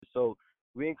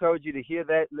We encourage you to hear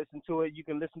that, listen to it. You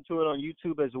can listen to it on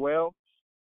YouTube as well,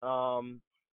 um,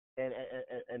 and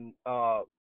and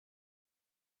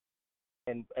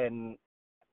and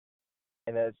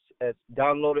and as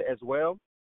download it as well.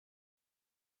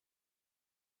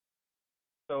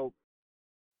 So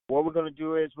what we're gonna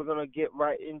do is we're gonna get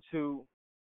right into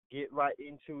the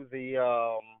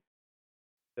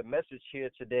message here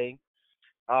today.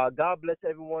 God bless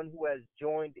everyone who has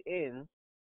joined in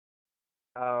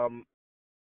um,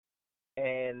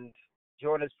 and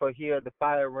join us for here the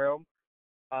fire realm.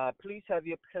 Please have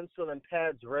your pencil and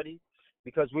pads ready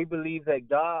because we believe that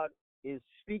God is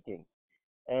speaking.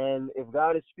 And if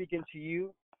God is speaking to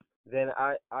you, then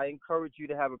I encourage you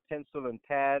to have a pencil and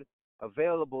pad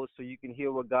available so you can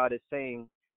hear what God is saying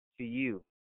to you.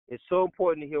 It's so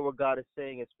important to hear what God is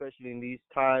saying, especially in these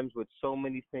times with so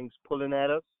many things pulling at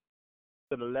us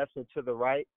to the left and to the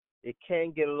right. It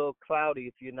can get a little cloudy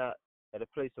if you're not at a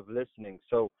place of listening.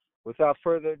 So, without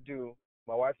further ado,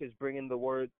 my wife is bringing the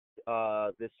word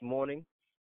this morning,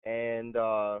 and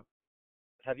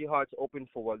have your hearts open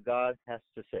for what God has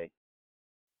to say.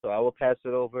 So I will pass it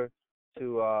over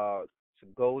to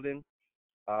Golden,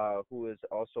 who is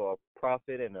also a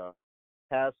prophet and a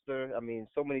pastor. I mean,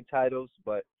 so many titles,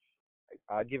 but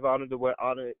I give honor to where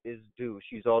honor is due.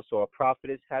 She's also a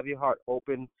prophetess. Have your heart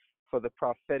open for the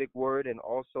prophetic word and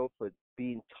also for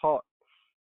being taught,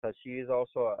 because she is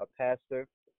also a pastor.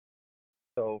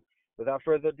 So without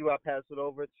further ado, I pass it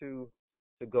over to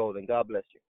Golden. God bless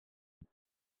you.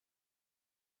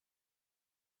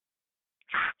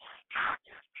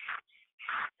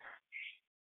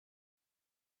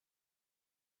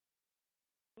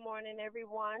 Good morning,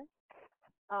 everyone.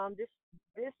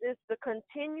 This is the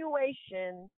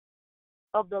continuation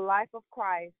of the life of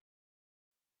Christ.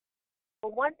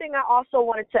 But one thing I also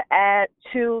wanted to add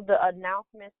to the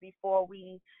announcements before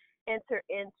we enter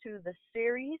into the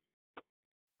series,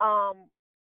 um,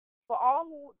 for all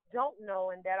who don't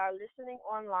know and that are listening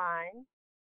online,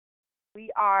 we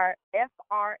are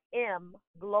FRM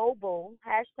Global,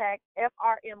 hashtag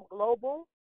FRM Global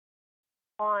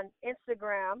on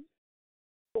Instagram,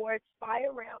 or it's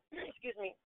Fire Realm, excuse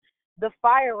me, the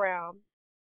Fire Realm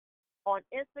on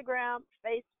Instagram,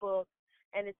 Facebook,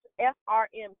 and it's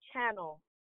FRM channel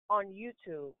on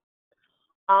YouTube.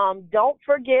 Don't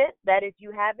forget that if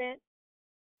you haven't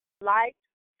liked,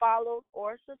 followed,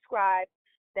 or subscribed,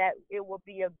 that it will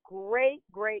be a great,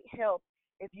 great help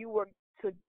if you were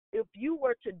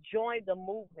to join the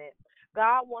movement.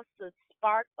 God wants to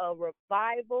spark a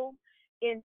revival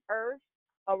in earth,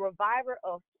 a reviver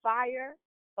of fire,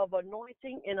 of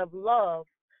anointing, and of love.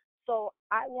 So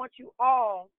I want you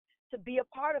all to be a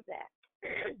part of that.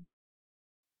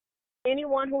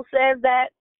 Anyone who says that,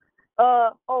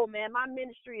 oh man, my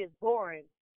ministry is boring.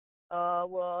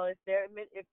 Well,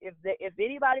 if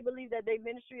anybody believes that their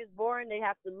ministry is boring, they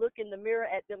have to look in the mirror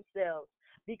at themselves.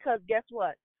 Because guess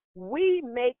what? We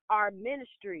make our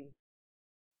ministry.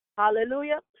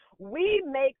 Hallelujah. We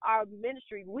make our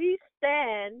ministry. We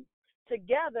stand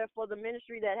together for the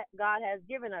ministry that God has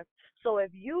given us. So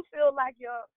if you feel like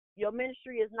your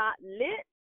ministry is not lit,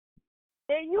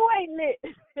 then you ain't lit.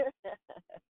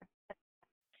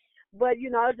 But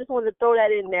I just wanted to throw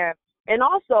that in there. And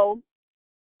also,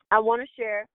 I want to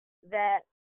share that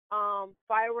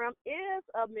Fire Realm is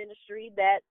a ministry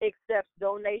that accepts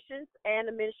donations and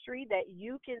a ministry that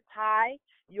you can tie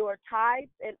your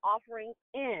tithes and offerings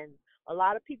in. A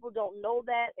lot of people don't know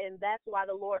that, and that's why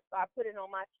the Lord put it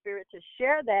on my spirit to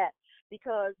share that,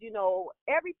 because,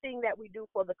 everything that we do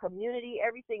for the community,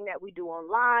 everything that we do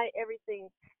online, every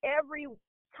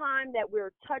time that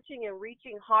we're touching and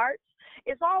reaching hearts,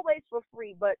 it's always for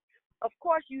free. But of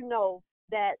course,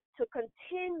 that to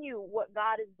continue what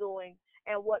God is doing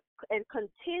and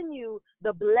continue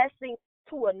the blessing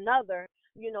to another,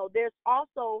 there's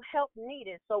also help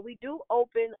needed. So we do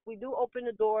open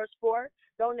the doors for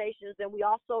donations, and we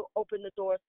also open the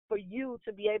doors for you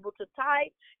to be able to tie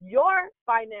your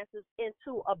finances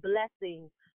into a blessing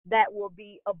that will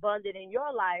be abundant in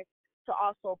your life, to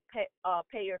also pay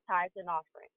your tithes and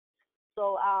offerings.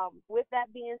 So with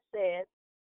that being said,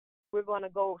 we're going to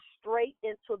go straight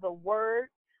into the word.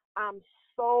 I'm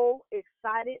so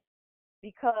excited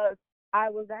because I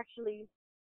was actually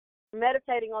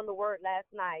meditating on the word last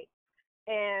night.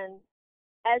 And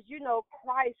as you know,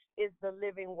 Christ is the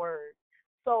living word.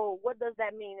 So what does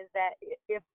that mean is that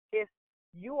if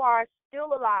you are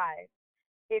still alive,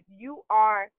 if you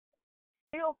are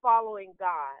still following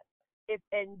God,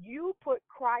 and you put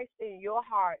Christ in your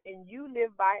heart and you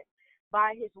live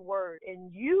by his word,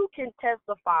 and you can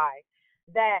testify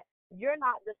that you're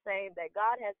not the same, that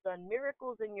God has done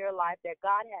miracles in your life, that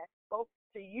God has spoken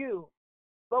to you,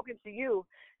 spoken to you,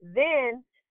 then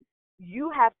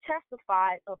you have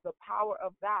testified of the power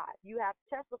of God. You have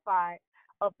testified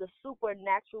of the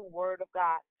supernatural word of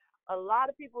God. A lot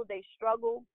of people, they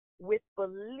struggle with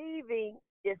believing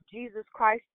if Jesus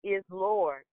Christ is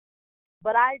Lord.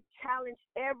 But I challenge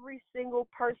every single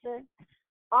person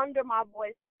under my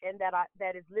voice and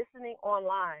that is listening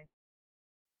online.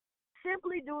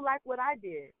 Simply do like what I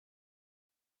did.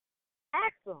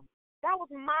 Ask him. That was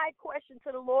my question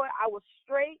to the Lord. I was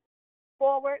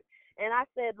straightforward, and I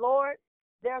said, Lord,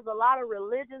 there's a lot of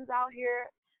religions out here.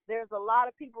 There's a lot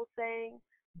of people saying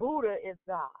Buddha is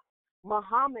God,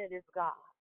 Muhammad is God,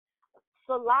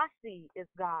 Selassie is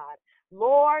God.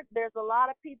 Lord, there's a lot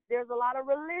of people, there's a lot of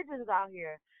religions out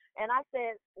here. And I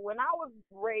said, when I was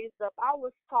raised up, I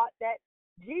was taught that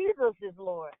Jesus is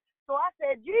Lord. So I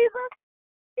said, Jesus,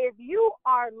 if you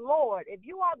are Lord, if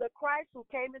you are the Christ who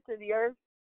came into the earth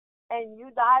and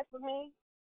you died for me,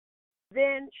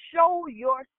 then show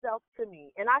yourself to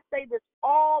me. And I say this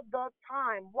all the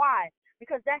time. Why?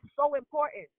 Because that's so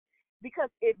important. Because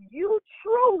if you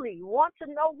truly want to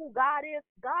know who God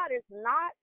is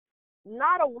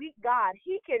not a weak God.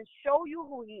 He can show you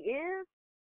who he is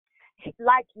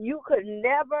like you could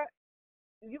never,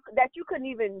 that you couldn't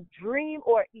even dream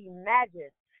or imagine.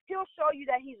 He'll show you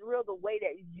that he's real the way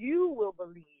that you will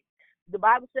believe. The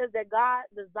Bible says that God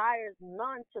desires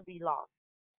none to be lost.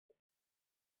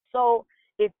 So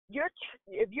if you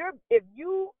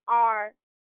are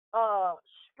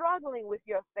struggling with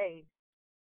your faith,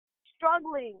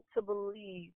 struggling to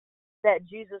believe that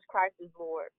Jesus Christ is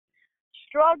Lord,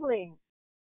 struggling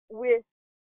with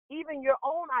even your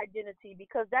own identity,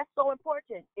 because that's so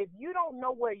important. If you don't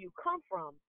know where you come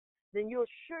from, then you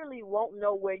surely won't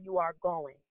know where you are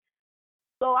going.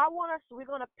 So we're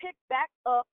going to pick back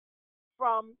up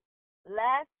from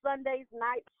last Sunday's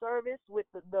night service with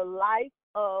the life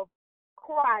of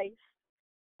Christ,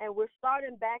 and we're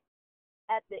starting back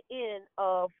at the end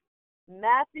of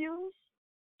Matthew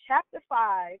chapter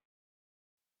 5,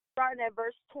 starting at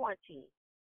verse 20.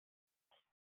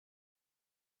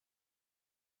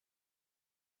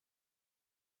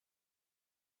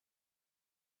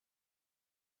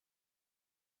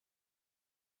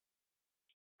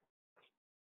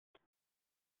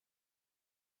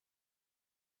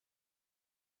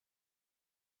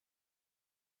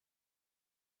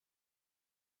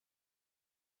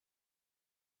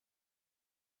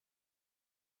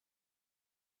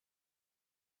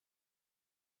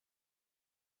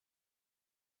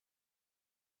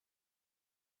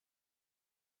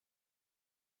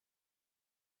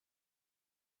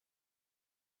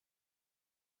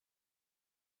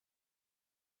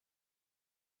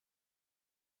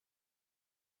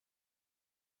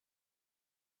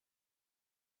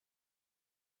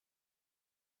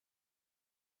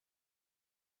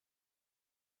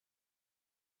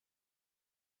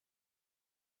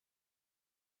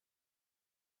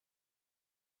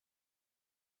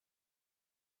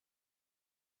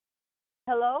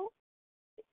 Hello?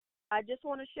 I just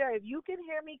want to share, if you can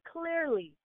hear me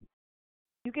clearly,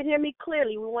 we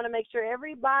want to make sure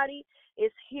everybody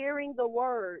is hearing the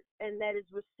word and that is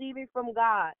receiving from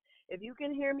God. If you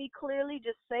can hear me clearly,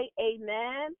 just say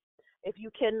amen. If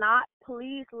you cannot,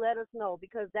 please let us know,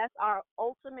 because that's our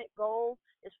ultimate goal,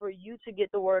 is for you to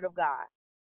get the word of God.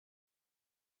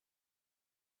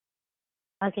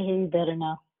 I can hear you better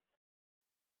now.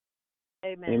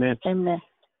 Amen. Amen. Amen.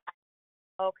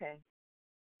 Okay.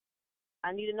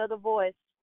 I need another voice.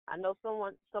 I know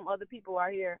some other people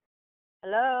are here.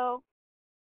 Hello?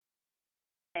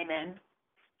 Amen.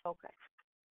 Okay.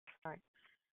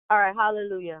 All right.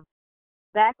 Hallelujah.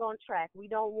 Back on track. We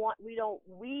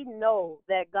know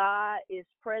that God is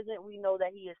present. We know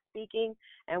that he is speaking,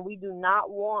 and we do not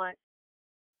want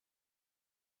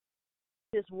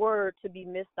his word to be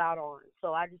missed out on.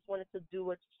 So I just wanted to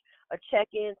do a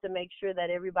check-in to make sure that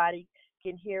everybody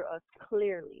can hear us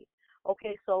clearly.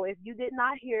 Okay, so if you did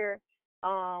not hear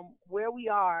where we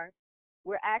are,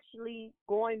 we're actually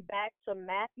going back to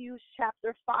Matthew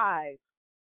chapter 5.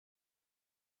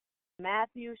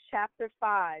 Matthew chapter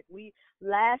 5.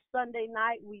 Last Sunday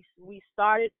night we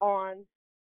started on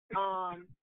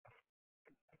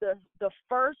the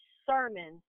first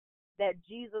sermon that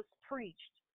Jesus preached.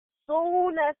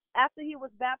 Soon as after he was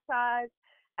baptized,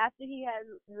 after he had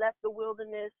left the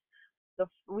wilderness,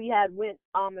 we had went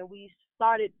and we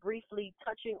started briefly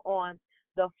touching on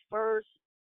the first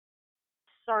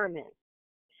sermon,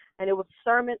 and it was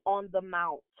Sermon on the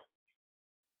Mount.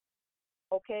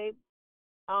 Okay,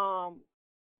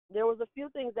 there was a few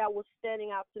things that was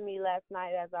standing out to me last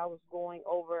night as I was going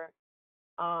over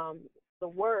the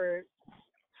word.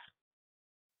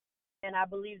 And I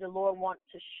believe the Lord wants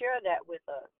to share that with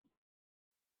us.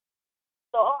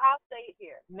 So I'll say it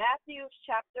here. Matthew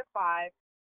chapter 5,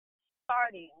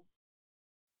 starting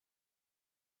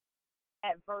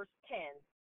at verse 10.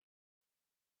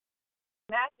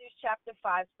 Matthew chapter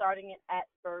 5, starting at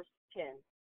verse 10.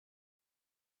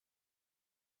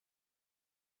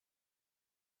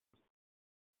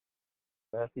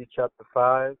 Matthew chapter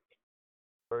 5,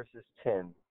 verses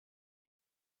 10.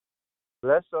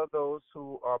 Blessed are those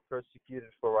who are persecuted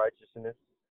for righteousness,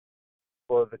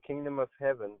 for the kingdom of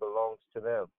heaven belongs to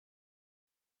them.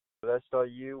 Blessed are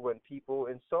you when people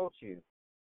insult you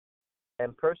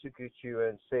and persecute you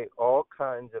and say all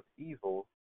kinds of evil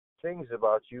things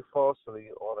about you falsely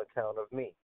on account of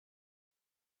me.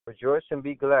 Rejoice and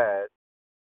be glad,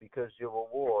 because your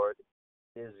reward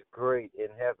is great in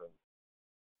heaven.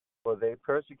 For they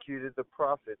persecuted the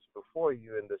prophets before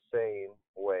you in the same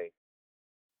way.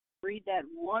 Read that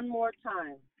one more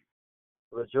time.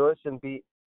 Rejoice and be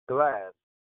glad,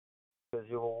 because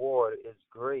your reward is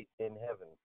great in heaven.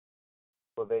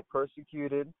 For they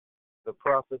persecuted the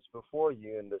prophets before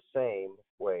you in the same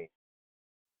way.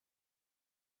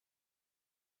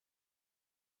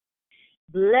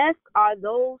 Blessed are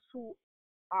those who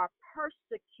are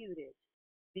persecuted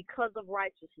because of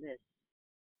righteousness,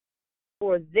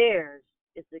 for theirs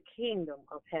is the kingdom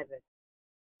of heaven.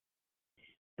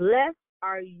 Blessed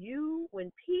are you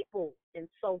when people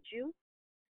insult you,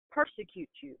 persecute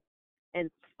you, and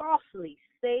falsely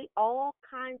say all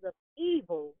kinds of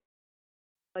evil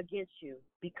against you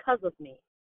because of me.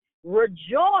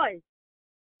 Rejoice.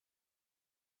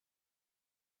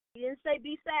 He didn't say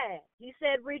be sad. He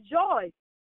said rejoice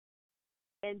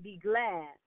and be glad,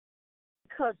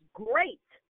 because great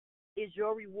is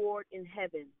your reward in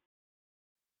heaven.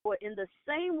 For in the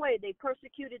same way they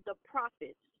persecuted the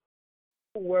prophets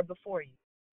who were before you.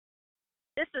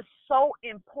 This is so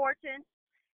important,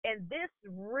 and this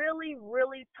really,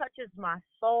 really touches my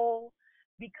soul,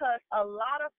 because a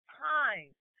lot of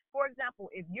times, for example,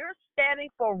 if you're standing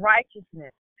for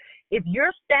righteousness, if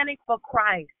you're standing for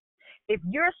Christ, if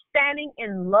you're standing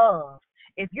in love,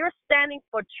 if you're standing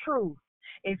for truth,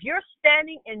 if you're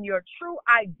standing in your true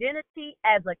identity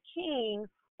as a king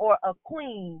or a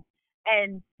queen,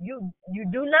 and you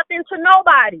do nothing to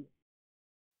nobody,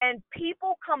 and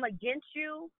people come against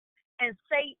you and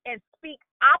say and speak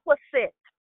opposite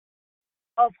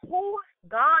of who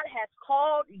God has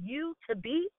called you to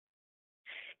be,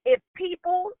 if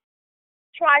people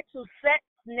try to set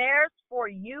snares for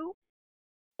you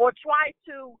or try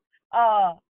to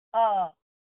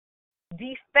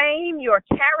defame your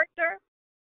character,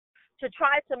 to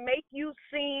try to make you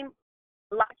seem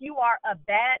like you are a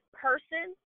bad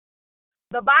person,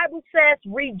 the Bible says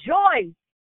rejoice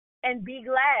and be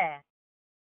glad,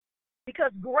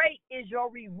 because great is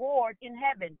your reward in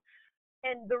heaven.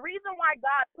 And the reason why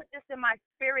God put this in my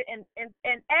spirit, and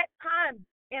at times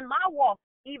in my walk,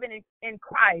 even in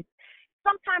Christ,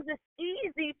 sometimes it's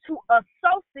easy to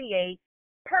associate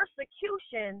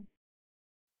persecution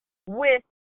with,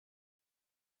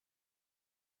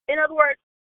 in other words,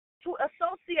 to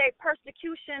associate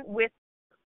persecution with,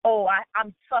 oh,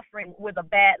 I'm suffering with a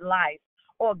bad life,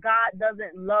 or God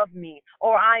doesn't love me,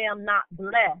 or I am not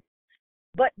blessed.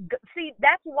 But see,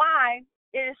 that's why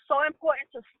it is so important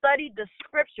to study the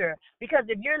scripture, because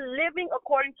if you're living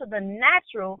according to the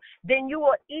natural, then you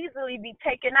will easily be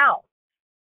taken out.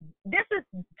 This is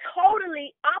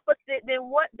totally opposite than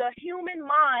what the human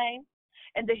mind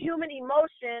and the human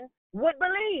emotion would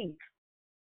believe.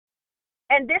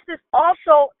 And this is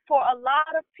also for a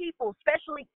lot of people,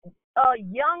 especially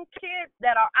young kids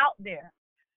that are out there.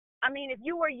 I mean, if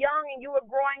you were young and you were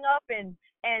growing up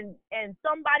and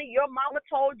somebody, your mama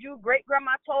told you, great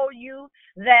grandma told you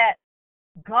that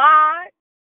God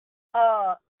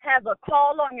has a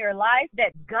call on your life,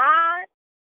 that God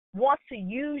wants to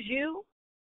use you,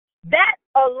 that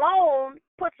alone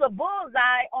puts a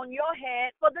bullseye on your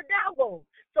head for the devil.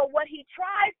 So what he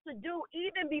tries to do,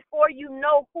 even before you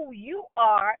know who you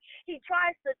are, he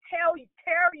tries to tear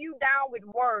you down with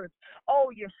words.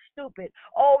 Oh, you're stupid.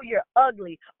 Oh, you're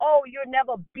ugly. Oh, you'll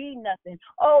never be nothing.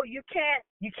 Oh, you can't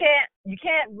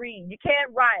read. You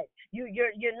can't write.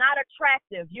 You're not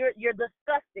attractive. You're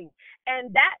disgusting.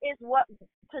 And that is what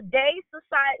today's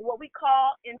society, what we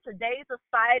call in today's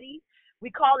society, we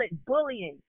call it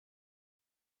bullying.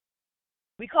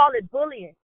 We call it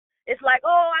bullying. It's like,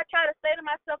 oh, I try to say to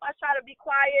myself, I try to be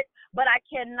quiet, but I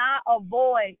cannot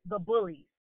avoid the bullies.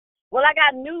 Well, I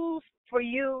got news for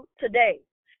you today,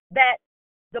 that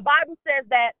the Bible says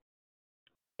that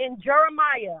in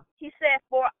Jeremiah, he said,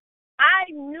 for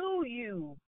I knew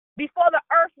you Before the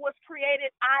earth was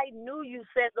created, I knew you,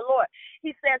 says the Lord.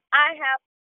 He says, I have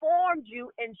formed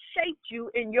you and shaped you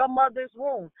in your mother's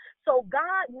womb. So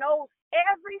God knows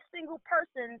every single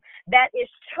person that is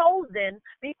chosen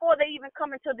before they even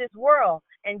come into this world.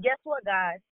 And guess what,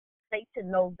 guys? Satan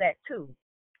knows that too.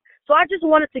 So I just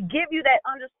wanted to give you that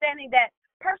understanding that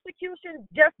persecution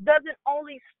just doesn't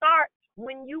only start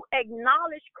when you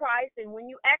acknowledge Christ and when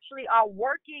you actually are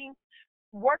working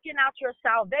out your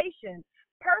salvation.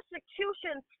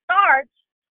 Persecution starts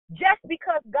just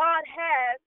because God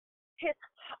has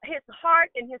his heart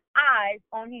and his eyes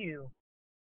on you.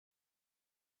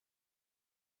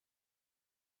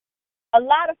 A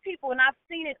lot of people, and I've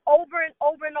seen it over and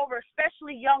over and over,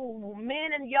 especially young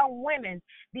men and young women,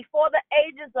 before the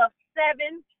ages of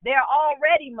 7, they're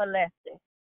already molested.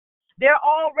 They're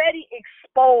already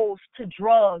exposed to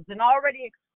drugs and already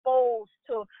exposed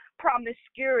to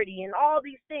promiscuity and all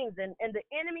these things. And the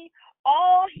enemy,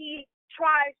 all he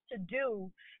tries to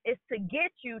do is to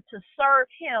get you to serve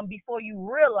him before you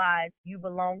realize you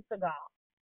belong to God.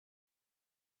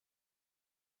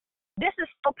 This is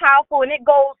so powerful, and it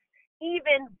goes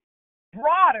even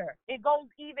broader. It goes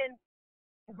even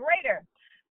greater.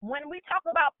 When we talk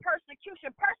about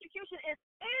persecution, persecution is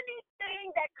anything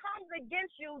that comes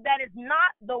against you that is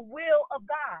not the will of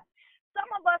God. Some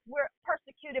of us, we're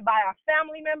persecuted by our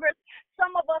family members.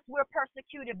 Some of us, we're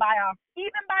persecuted by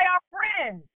even by our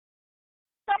friends.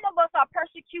 Some of us are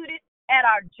persecuted at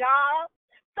our job.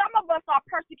 Some of us are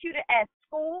persecuted at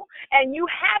school, and you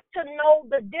have to know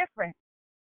the difference.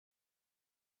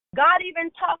 God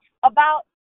even talks about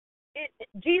it.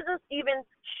 Jesus even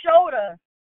showed us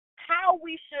how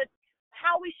we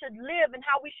should live and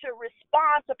how we should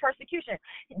respond to persecution.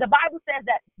 The Bible says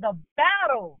that the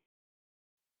battle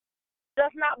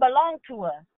does not belong to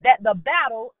us, that the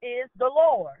battle is the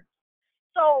Lord.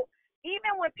 So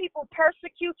even when people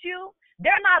persecute you,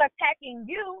 they're not attacking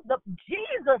you.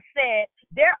 Jesus said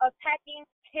they're attacking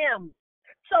him.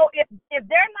 So if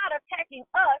they're not attacking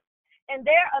us and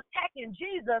they're attacking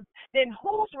Jesus, then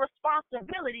whose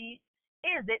responsibility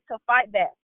is it to fight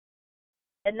back?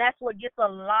 And that's what gets a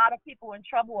lot of people in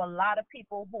trouble. A lot of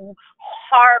people who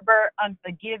harbor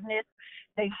unforgiveness,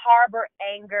 they harbor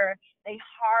anger, they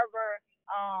harbor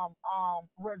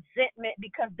resentment,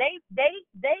 because they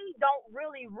don't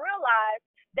really realize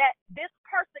that this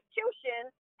persecution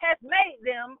has made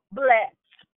them blessed.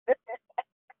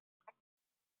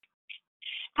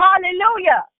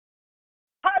 Hallelujah.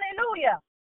 Hallelujah.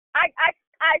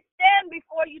 I stand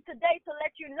before you today to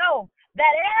let you know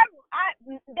that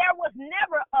there was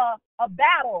never a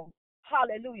battle.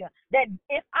 Hallelujah. That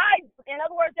in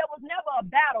other words, there was never a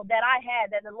battle that I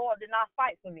had that the Lord did not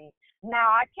fight for me.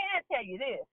 Now, I can tell you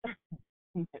this,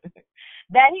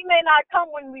 that he may not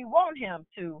come when we want him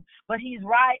to, but he's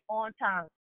right on time.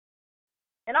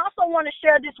 And I also want to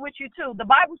share this with you too. The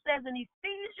Bible says in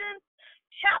Ephesians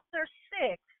chapter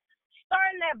 6,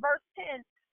 starting at verse 10,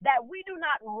 that we do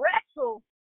not wrestle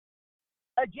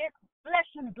against flesh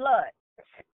and blood,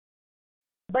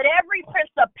 but every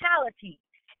principality,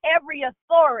 every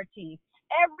authority,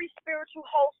 every spiritual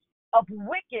host of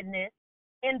wickedness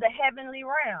in the heavenly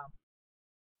realm.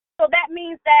 So that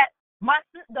means that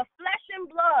the flesh and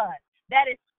blood that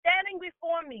is standing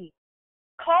before me,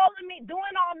 calling me,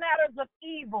 doing all matters of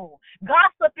evil,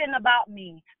 gossiping about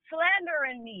me,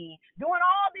 slandering me, doing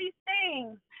all these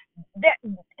things, that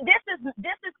this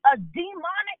is a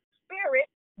demonic spirit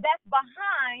that's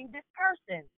behind this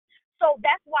person. So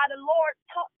that's why the Lord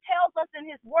tells us in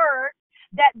his word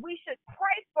that we should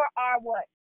pray for our what?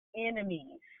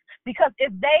 Enemies. Because if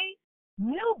they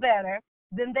knew better,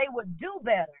 then they would do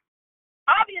better.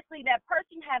 Obviously, that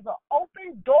person has an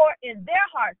open door in their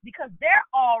hearts because they're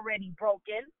already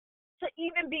broken to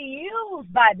even be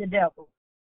used by the devil.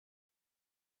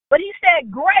 But he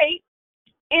said, great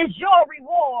is your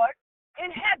reward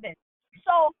in heaven.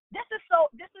 So this is so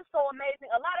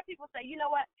amazing. A lot of people say, you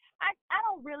know what? I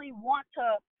don't really want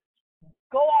to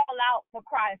go all out for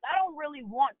Christ. I don't really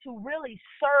want to really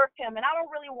serve him, and I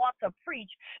don't really want to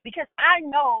preach because I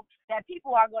know that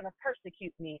people are going to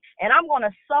persecute me, and I'm going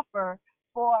to suffer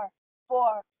for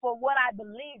what I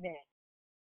believe in.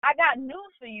 I got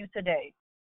news for you today,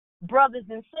 brothers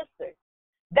and sisters,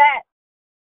 that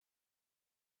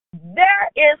there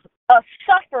is a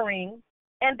suffering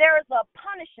and there is a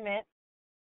punishment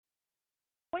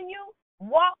when you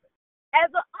walk as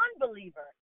an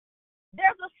unbeliever.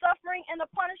 There's a suffering and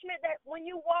a punishment that when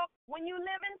you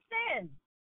live in sin.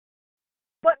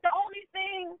 But the only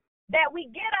thing that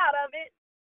we get out of it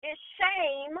is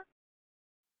shame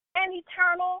and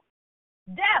eternal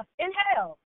death in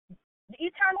hell, the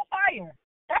eternal fire.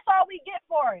 That's all we get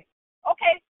for it.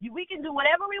 Okay, we can do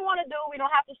whatever we want to do. We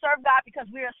don't have to serve God because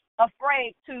we're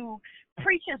afraid to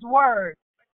preach his word.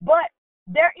 But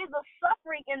there is a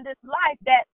suffering in this life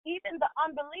that even the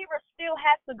unbeliever still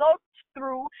has to go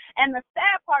through. And the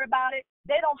sad part about it,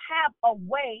 they don't have a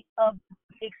way of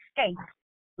escape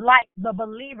like the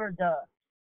believer does.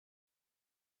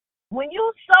 When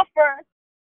you suffer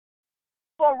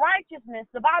for righteousness,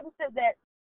 the Bible says that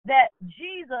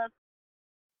Jesus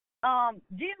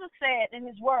said in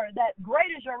his word that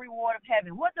great is your reward of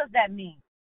heaven. What does that mean?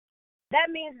 That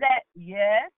means that,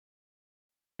 yes,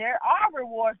 there are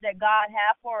rewards that God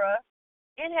has for us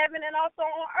in heaven and also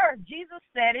on earth. Jesus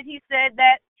said it. He said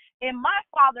that in my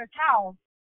Father's house,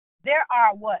 there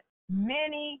are what?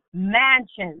 Many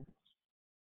mansions.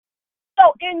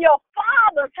 So in your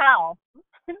Father's house,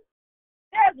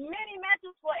 there's many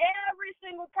mansions for every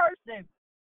single person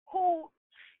who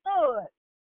stood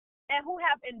and who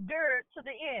have endured to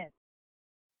the end.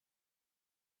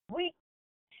 We,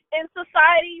 in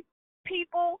society,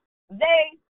 people,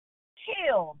 they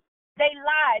kill, they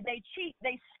lie, they cheat,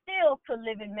 they steal to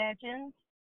live in mansions.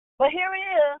 But here it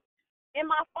is, in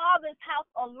my Father's house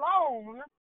alone,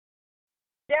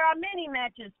 there are many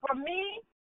mansions for me,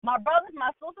 my brothers,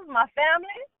 my sisters, my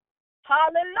family.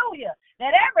 Hallelujah.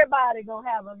 That everybody gonna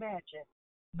have a mansion.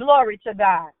 Glory to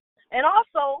God. And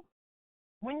also,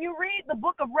 when you read the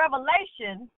book of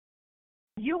Revelation,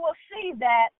 you will see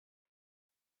that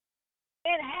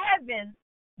in heaven,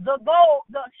 the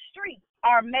streets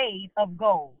are made of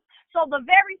gold. So the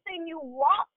very thing you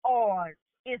walk on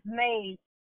is made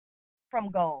from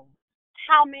gold.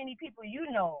 How many people you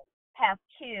know have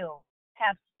killed,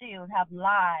 have stealed, have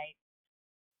lied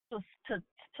to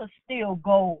steal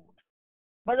gold?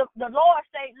 But the Lord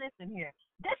say, listen here,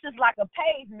 this is like a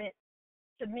pavement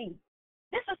to me.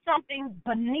 This is something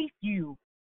beneath you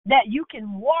that you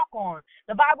can walk on.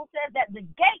 The Bible says that the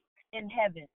gates in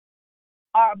heaven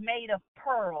are made of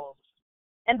pearls,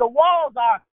 and the walls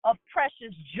are of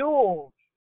precious jewels.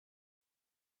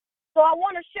 So I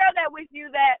want to share that with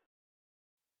you, that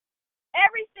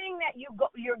everything that you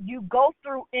go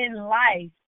through in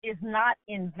life is not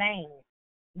in vain.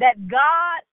 That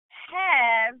God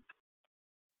has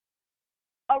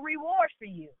a reward for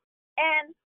you,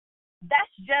 and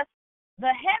that's just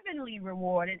the heavenly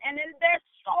reward. And there's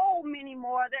so many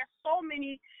more. There's so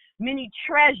many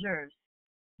treasures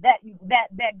that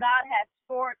God has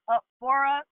stored up for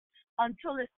us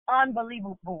until it's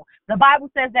unbelievable. The Bible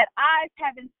says that eyes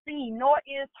haven't seen nor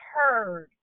ears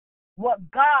heard what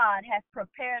God has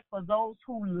prepared for those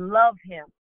who love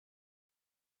him.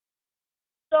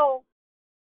 So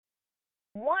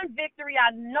one victory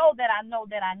I know,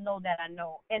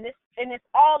 and it's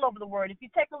all over the word. If you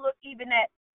take a look even at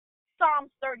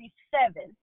Psalms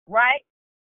 37, right?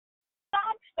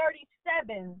 Psalms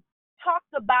 37 talks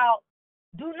about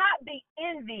do not be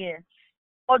envious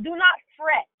or do not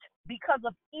fret because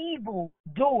of evil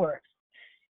doers.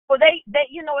 For they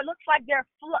it looks like they're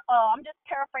I'm just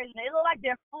paraphrasing. It looks like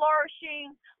they're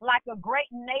flourishing like a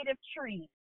great native tree.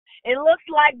 It looks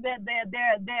like they're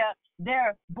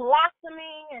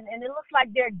blossoming, and it looks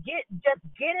like they're just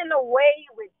getting away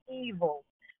with evil.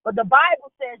 But the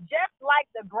Bible says, just like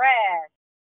the grass,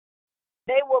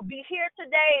 they will be here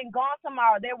today and gone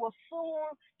tomorrow. They will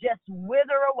soon just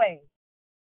wither away.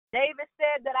 David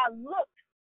said that I looked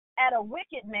at a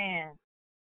wicked man,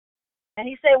 and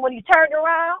he said when he turned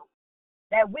around,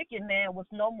 that wicked man was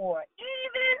no more,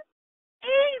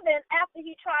 even after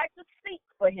he tried to seek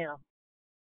for him.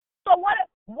 So what am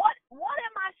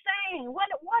I saying?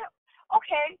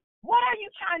 Okay, what are you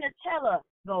trying to tell us,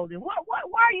 Golden? Why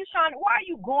are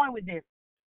you going with this?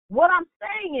 What I'm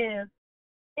saying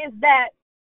is that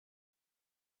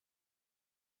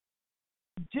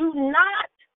do not,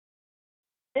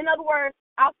 in other words,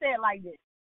 I'll say it like this,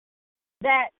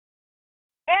 that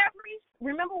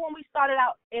remember when we started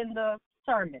out in the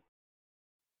sermon,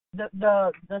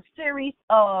 the series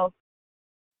of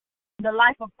the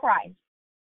life of Christ,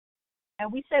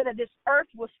 and we said that this earth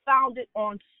was founded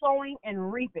on sowing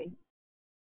and reaping.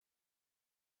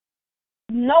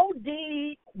 No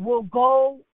deed will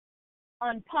go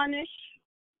unpunished.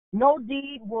 No good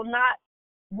deed will not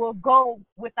go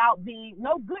without being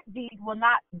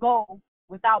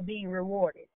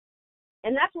rewarded.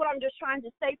 And that's what I'm just trying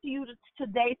to say to you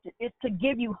today, is to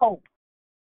give you hope.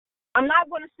 I'm not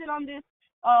going to sit on this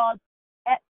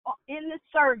in this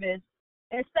service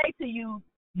and say to you,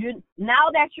 now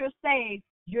that you're saved,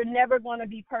 you're never going to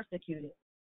be persecuted.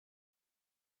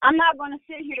 I'm not going to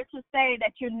sit here to say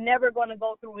that you're never going to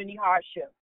go through any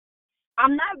hardship.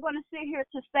 I'm not going to sit here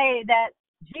to say that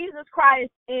Jesus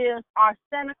Christ is our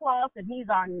Santa Claus, and he's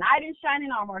our knight in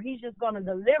shining armor. He's just going to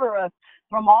deliver us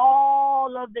from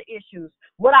all of the issues.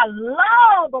 What I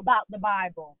love about the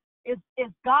Bible is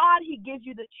God. He gives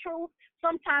you the truth.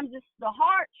 Sometimes it's the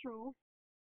hard truth,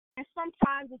 and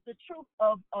sometimes it's the truth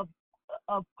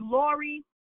of glory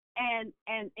and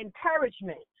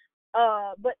encouragement.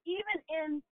 But even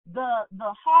in the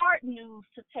hard news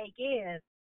to take in,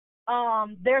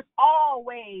 there's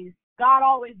always, God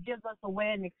always gives us a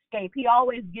way and escape. He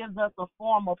always gives us a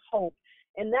form of hope.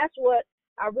 And that's what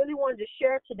I really wanted to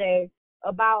share today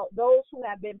about those who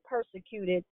have been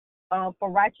persecuted for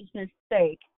righteousness'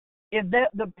 sake. If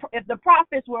the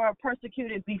prophets were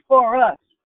persecuted before us,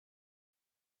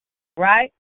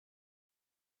 right?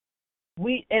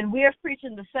 We are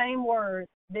preaching the same word,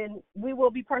 then we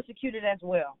will be persecuted as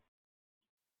well.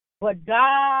 But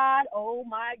God, oh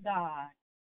my God,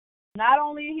 not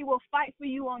only he will fight for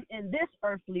you in this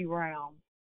earthly realm,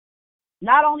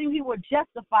 not only he will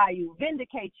justify you,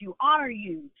 vindicate you, honor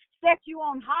you, set you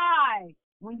on high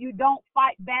when you don't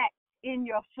fight back in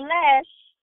your flesh,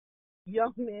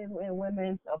 young men and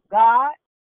women of God,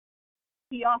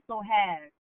 he also has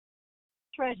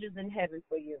treasures in heaven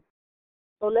for you.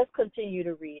 So let's continue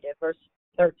to read at verse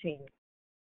 13.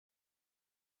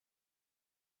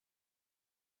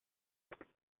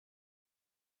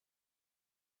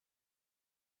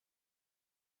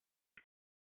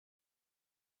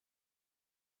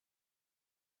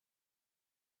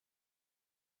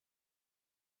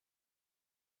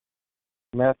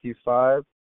 Matthew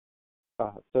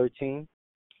 5:13.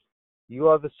 You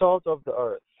are the salt of the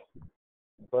earth,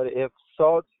 but if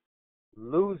salt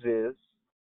loses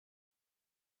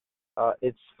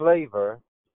its flavor,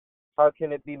 how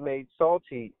can it be made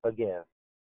salty again?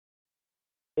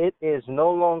 It is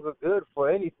no longer good for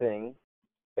anything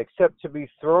except to be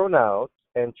thrown out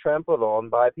and trampled on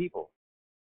by people.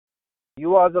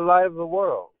 You are the light of the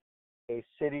world. A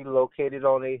city located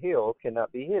on a hill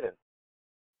cannot be hidden.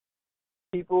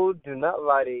 People do not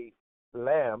light a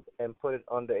lamp and put it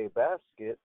under a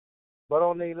basket, but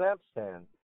on a lampstand,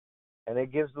 and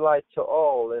it gives light to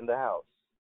all in the house.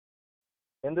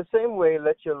 In the same way,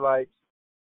 let your light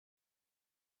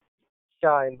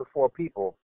shine before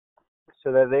people,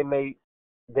 so that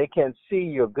they can see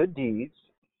your good deeds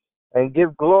and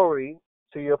give glory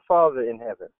to your Father in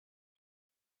heaven.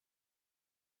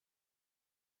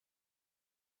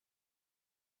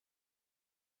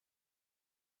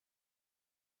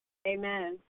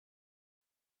 Amen.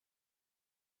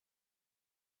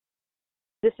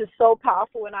 This is so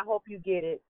powerful, and I hope you get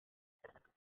it.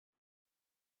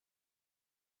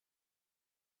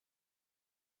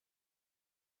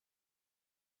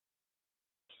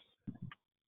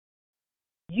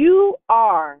 You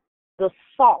are the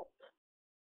salt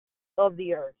of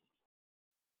the earth.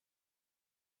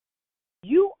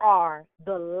 You are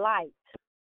the light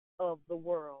of the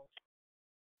world.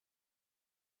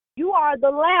 You are the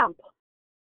lamp,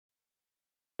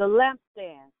 the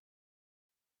lampstand,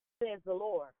 says the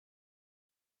Lord.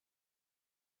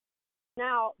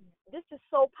 Now, this is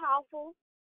so powerful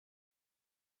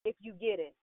if you get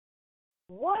it.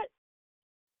 What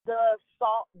does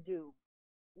salt do?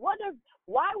 Why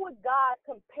would God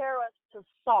compare us to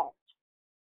salt?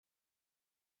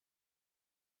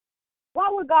 Why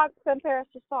would God compare us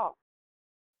to salt?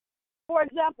 For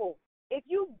example, if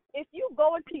you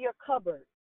go into your cupboard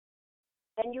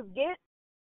and you get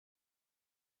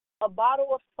a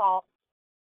bottle of salt,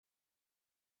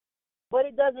 but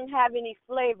it doesn't have any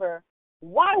flavor,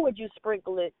 why would you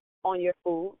sprinkle it on your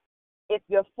food if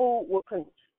your food will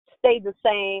stay the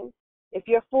same, if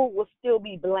your food will still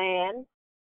be bland?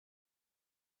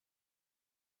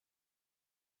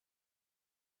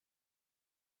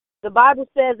 The Bible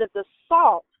says if the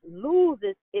salt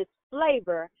loses its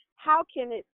flavor, how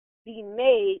can it be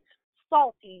made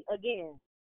salty again?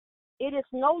 It is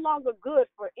no longer good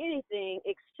for anything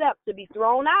except to be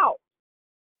thrown out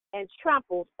and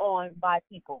trampled on by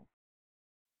people.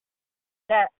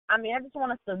 I just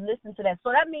want us to listen to that.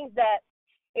 So that means that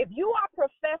if you are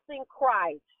professing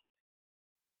Christ,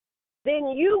 then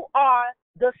you are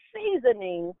the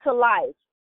seasoning to life.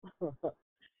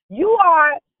 You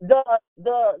are the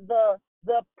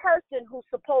person who's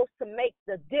supposed to make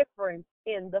the difference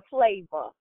in the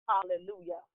flavor.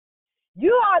 Hallelujah.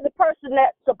 You are the person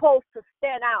that's supposed to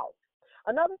stand out.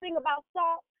 Another thing about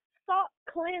salt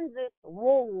cleanses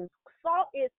wounds. Salt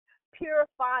is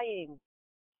purifying.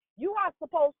 You are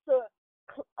supposed to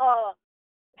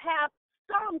have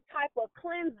some type of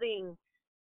cleansing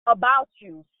about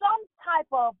you, some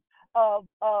type of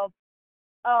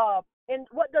and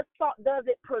what does salt does?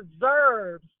 It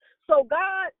preserves. So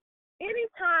God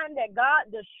anytime that God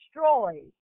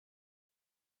destroys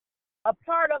a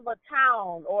part of a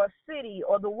town or a city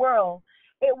or the world,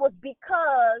 it was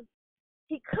because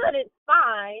he couldn't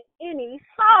find any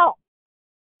salt.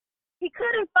 He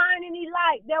couldn't find any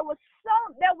light. There was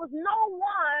no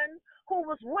one who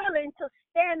was willing to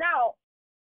stand out,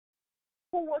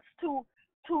 who was to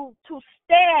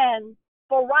stand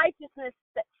for righteousness'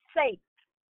 sake,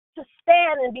 to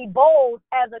stand and be bold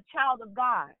as a child of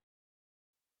God.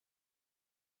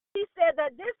 He said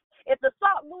that if the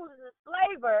salt loses its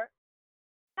flavor,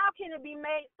 how can it be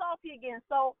made salty again?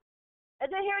 So,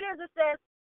 and then here it is. It says,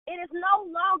 it's no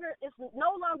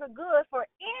longer good for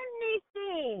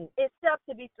anything except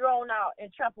to be thrown out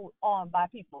and trampled on by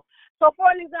people. So, for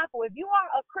an example, if you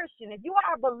are a Christian, if you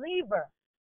are a believer,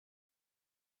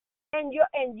 and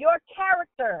your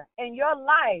character and your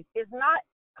life is not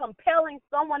compelling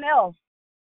someone else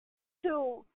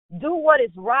to do what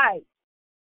is right,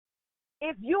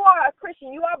 if you are a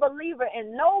Christian, you are a believer,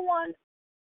 and no one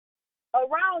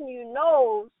around you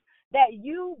knows that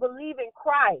you believe in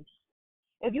Christ,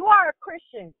 if you are a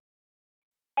Christian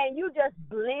and you just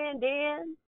blend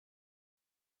in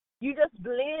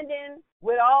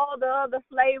with all the other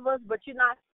flavors, but you're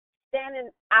not standing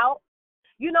out.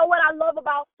 You know what I love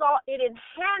about salt? It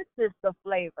enhances the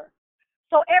flavor.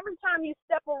 So every time you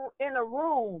step in a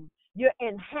room, you're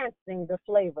enhancing the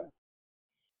flavor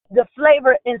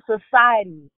in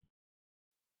society.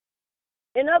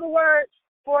 In other words,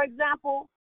 for example,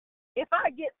 if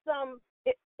I get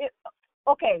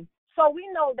okay, so we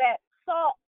know that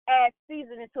salt adds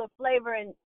seasoning to a flavor,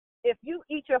 and if you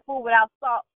eat your food without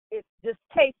salt, it's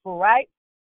distasteful, right?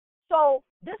 So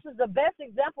this is the best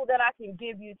example that I can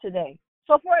give you today.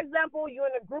 So, for example, you're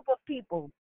in a group of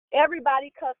people,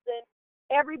 everybody cussing,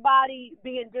 everybody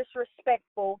being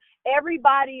disrespectful,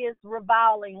 everybody is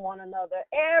reviling one another,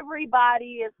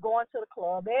 everybody is going to the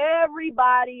club,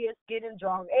 everybody is getting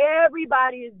drunk,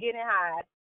 everybody is getting high.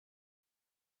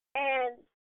 And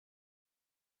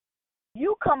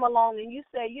you come along and you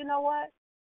say, you know what?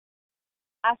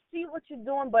 I see what you're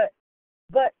doing, but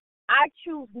I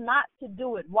choose not to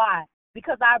do it. Why?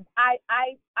 Because I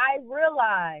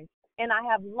realize and I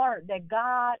have learned that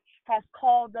God has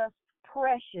called us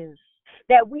precious,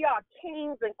 that we are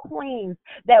kings and queens,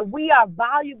 that we are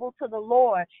valuable to the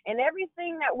Lord, and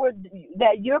everything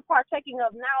that you're partaking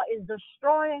of now is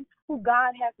destroying who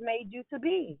God has made you to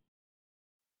be.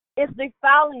 It's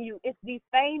defiling you. It's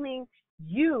defaming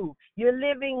you. You're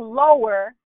living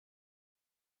lower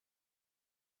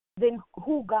than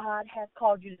who God has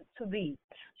called you to be.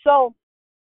 So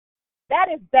that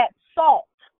is that salt,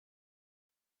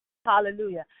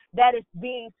 hallelujah, that is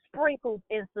being sprinkled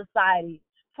in society.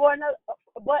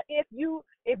 But if you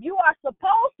are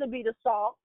supposed to be the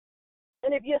salt,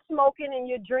 and if you're smoking and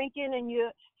you're drinking and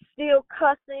you're still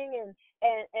cussing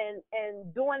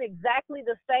and doing exactly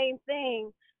the same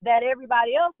thing that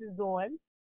everybody else is doing,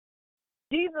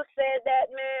 Jesus said that,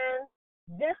 man,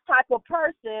 this type of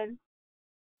person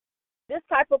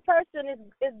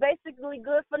is basically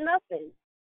good for nothing.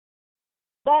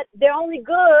 But they're only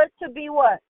good to be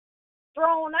what?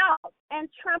 Thrown out and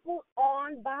trampled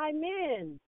on by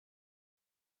men.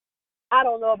 I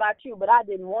don't know about you, but I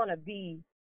don't want to be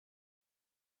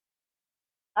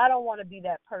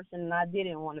that person, and I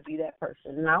didn't want to be that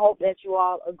person. And I hope that you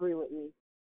all agree with me.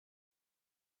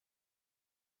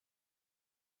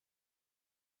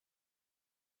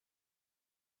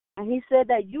 And he said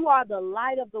that you are the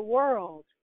light of the world,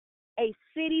 a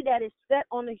city that is set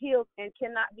on the hills and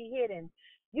cannot be hidden.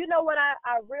 You know what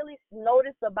I really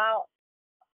notice about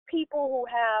people who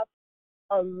have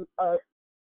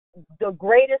the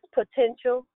greatest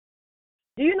potential?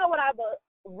 Do you know what I've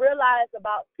realized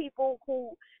about people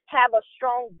who have a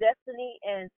strong destiny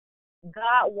and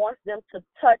God wants them to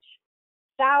touch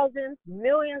thousands,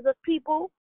 millions of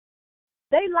people?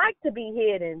 They like to be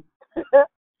hidden.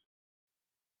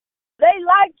 They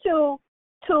like to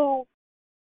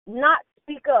not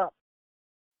speak up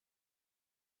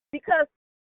because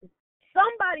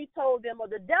somebody told them, or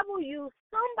the devil used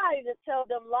somebody to tell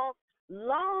them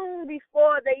long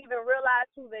before they even realize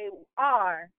who they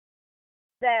are,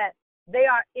 that they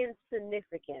are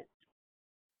insignificant.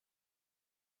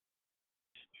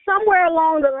 Somewhere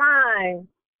along the line,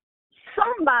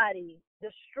 somebody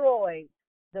destroyed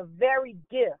the very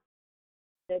gift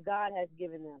that God has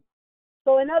given them.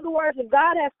 So in other words, if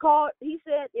God has called, he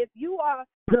said, if you are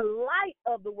the light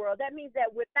of the world, that means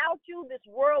that without you, this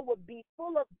world would be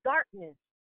full of darkness.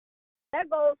 That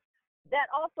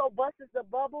also busts the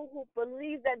bubble who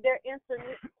believe that they're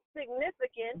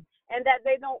insignificant and that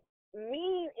they don't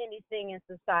mean anything in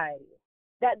society.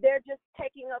 that they're just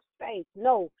taking up space.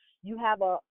 No, you have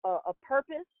a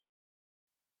purpose,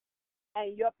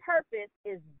 and your purpose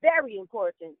is very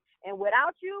important. And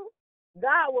without you,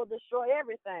 God will destroy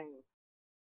everything.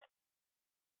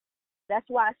 That's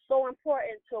why it's so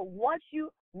important to once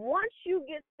you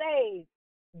get saved,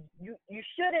 you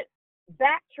shouldn't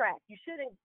backtrack. You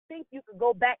shouldn't think you could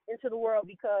go back into the world,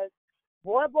 because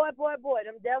boy,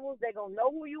 them devils, they're gonna know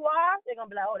who you are. They're gonna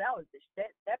be like, oh,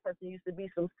 that person used to be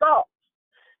some salt.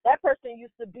 That person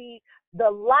used to be the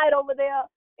light over there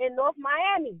in North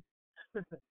Miami.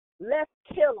 Let's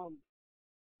kill him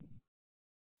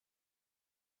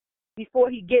before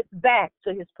he gets back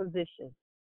to his position.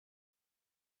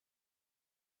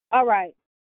 All right.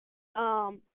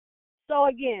 So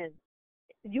again,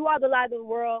 you are the light of the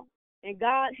world, and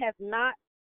God has not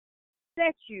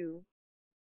set you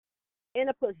in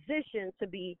a position to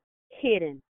be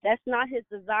hidden. That's not his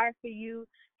desire for you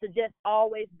to just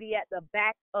always be at the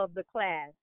back of the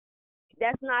class.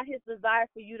 That's not his desire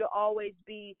for you to always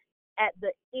be at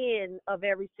the end of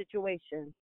every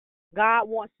situation. God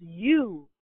wants you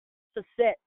to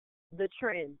set the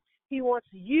trend. He wants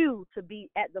you to be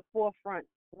at the forefront.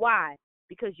 Why?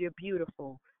 Because you're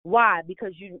beautiful. Why?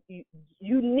 Because you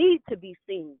need to be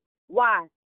seen. Why?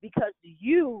 Because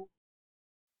you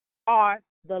are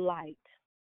the light,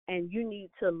 and you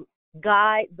need to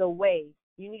guide the way.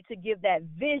 You need to give that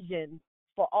vision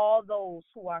for all those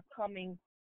who are coming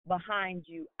behind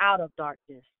you out of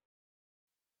darkness.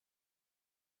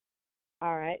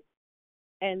 All right.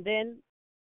 And then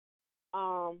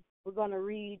we're going to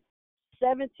read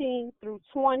 17 through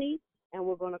 20, and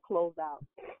we're going to close out.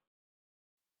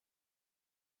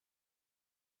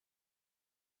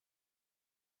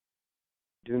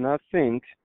 Do not think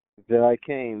that I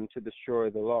came to destroy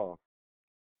the law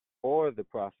or the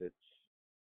prophets.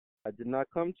 I did not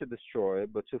come to destroy,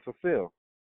 but to fulfill.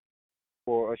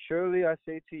 For assuredly I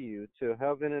say to you, till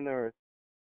heaven and earth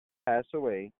pass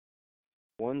away,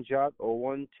 one jot or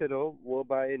one tittle will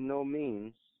by no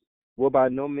means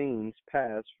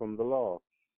pass from the law,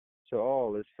 till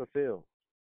all is fulfilled.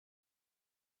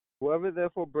 Whoever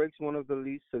therefore breaks one of the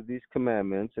least of these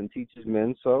commandments and teaches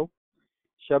men so,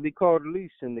 shall be called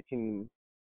least in the kingdom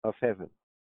of heaven.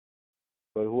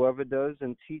 But whoever does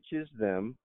and teaches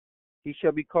them, he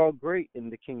shall be called great in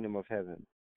the kingdom of heaven.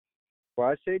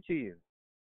 For I say to you,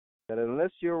 that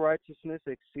unless your righteousness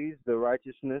exceeds the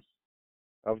righteousness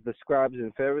of the scribes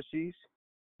and Pharisees,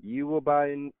 you will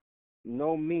by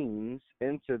no means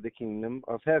enter the kingdom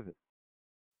of heaven.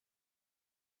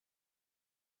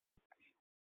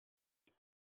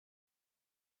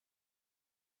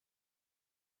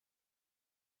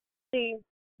 See,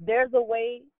 there's a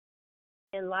way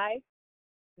in life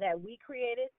that we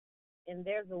created, and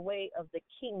there's a way of the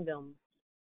kingdom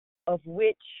of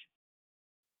which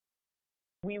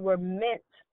we were meant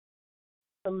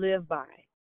to live by.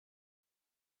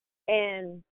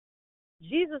 And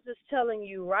Jesus is telling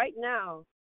you right now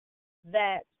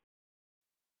that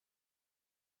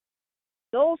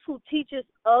those who teaches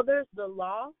others the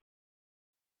law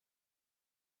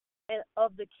and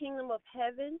of the kingdom of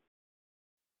heaven,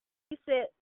 he said,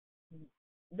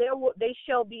 they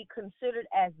shall be considered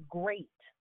as great.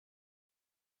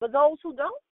 But those who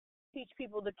don't teach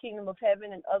people the kingdom of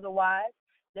heaven and otherwise,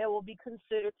 they will be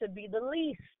considered to be the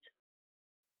least.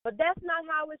 But that's not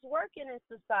how it's working in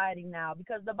society now,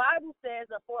 because the Bible says,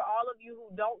 for all of you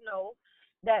who don't know,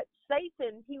 that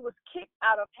Satan, he was kicked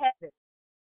out of heaven.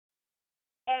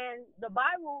 And the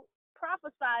Bible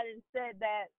prophesied and said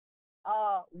that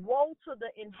woe to the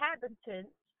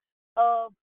inhabitants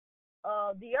of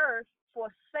the earth, for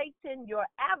Satan, your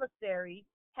adversary,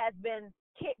 has been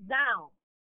kicked down,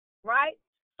 right?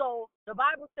 So the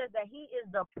Bible says that he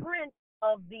is the prince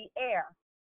of the air.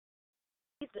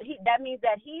 That means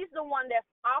that he's the one that's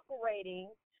operating.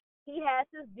 He has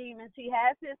his demons. He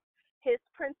has his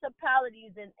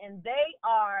principalities, and they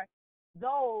are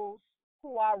those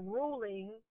who are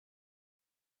ruling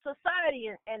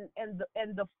society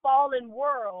and the fallen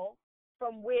world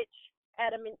from which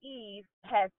Adam and Eve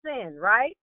had sinned,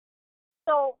 right?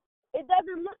 So it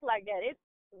doesn't look like that.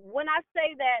 When I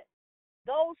say that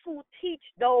those who teach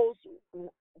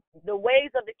the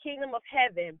ways of the kingdom of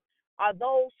heaven are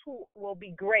those who will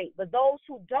be great, but those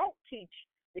who don't teach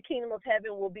the kingdom of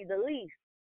heaven will be the least.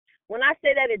 When I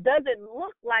say that it doesn't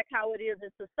look like how it is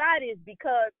in society, is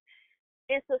because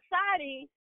in society,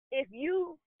 if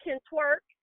you can twerk,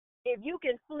 if you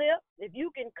can flip, if you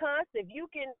can cuss, if you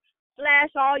can flash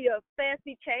all your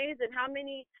fancy chains and how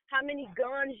many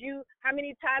guns how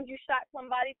many times you shot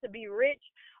somebody to be rich,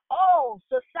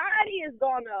 society is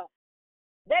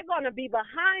they're gonna be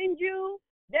behind you.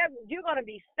 You're gonna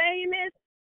be famous.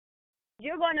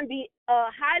 You're going to be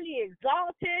highly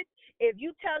exalted if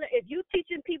you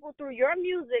teaching people through your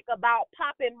music about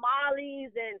popping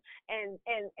mollies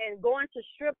and going to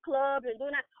strip clubs and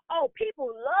doing that. Oh,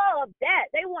 people love that.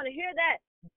 They want to hear that.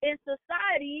 In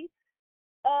society,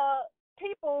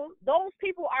 those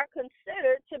people are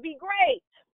considered to be great.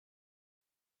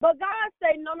 But God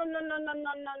say, no, no, no, no, no,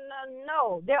 no, no, no,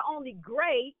 no. They're only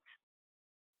great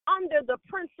under the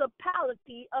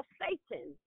principality of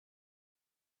Satan.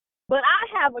 But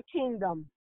I have a kingdom.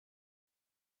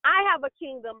 I have a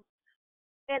kingdom,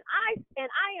 and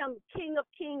I am King of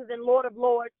Kings and Lord of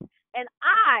Lords, and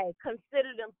I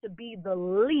consider them to be the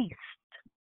least.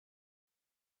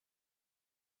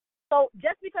 So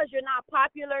just because you're not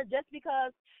popular, just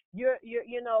because you're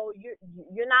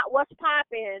not what's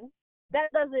popping,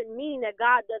 that doesn't mean that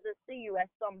God doesn't see you as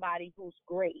somebody who's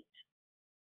great.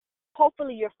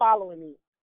 Hopefully you're following me.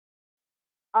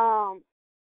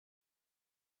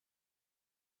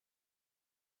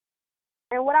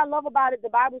 And what I love about it, the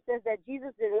Bible says that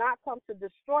Jesus did not come to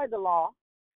destroy the law,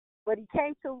 but he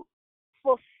came to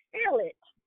fulfill it.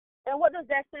 And what does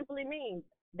that simply mean?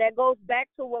 That goes back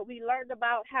to what we learned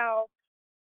about how,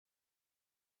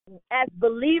 as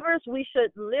believers, we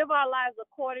should live our lives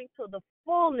according to the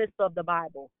fullness of the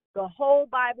Bible, the whole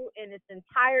Bible in its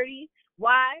entirety.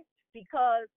 Why?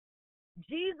 Because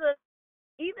Jesus,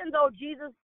 even though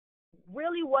Jesus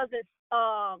really wasn't,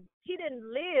 he didn't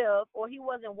live, or he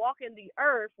wasn't walking the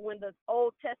earth when the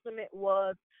Old Testament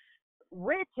was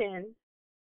written.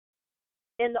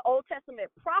 In the Old Testament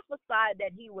prophesied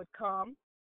that he would come.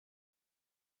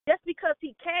 Just because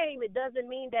he came, it doesn't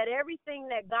mean that everything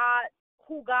that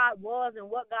who God was and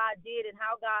what God did and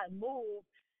how God moved,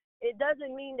 it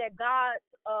doesn't mean that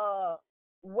God's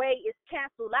way is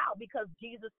canceled out because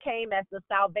Jesus came as the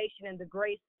salvation and the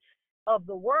grace of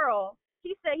the world.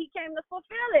 He said he came to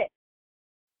fulfill it.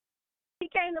 He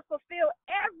came to fulfill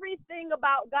everything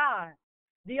about God.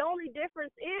 The only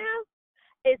difference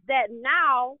is that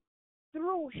now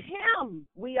through him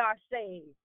we are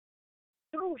saved.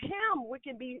 Through him we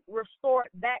can be restored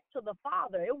back to the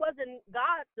Father. It wasn't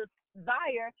God's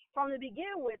desire from the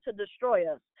beginning with to destroy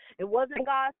us. It wasn't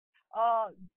God's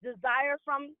desire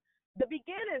from the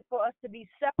beginning for us to be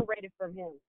separated from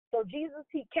him. So Jesus,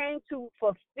 he came to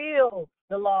fulfill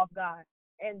the law of God.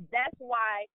 And that's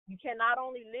why you can not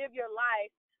only live your life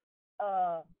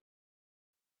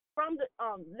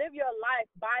live your life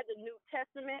by the New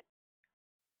Testament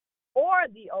or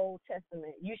the Old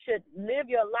Testament. You should live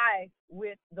your life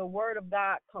with the Word of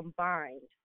God combined.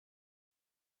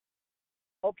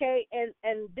 Okay, and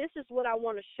this is what I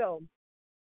want to show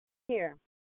here.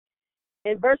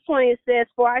 In verse 20 it says,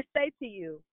 "For I say to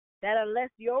you that unless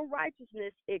your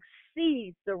righteousness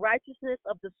exceeds the righteousness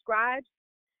of the scribes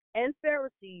and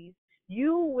Pharisees,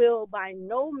 you will by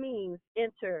no means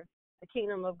enter the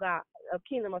kingdom of God, a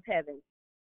kingdom of heaven."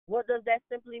 What does that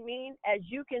simply mean? As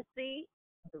you can see,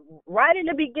 right in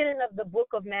the beginning of the book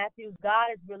of Matthew,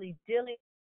 God is really dealing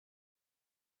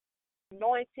with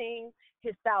anointing,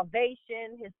 his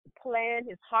salvation, his plan,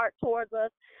 his heart towards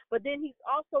us. But then he's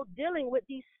also dealing with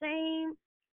this same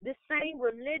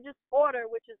religious order,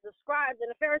 which is the scribes and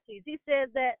the Pharisees. He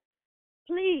says that,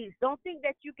 please don't think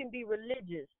that you can be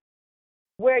religious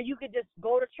where you could just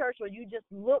go to church or you just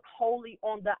look holy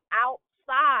on the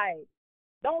outside.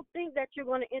 Don't think that you're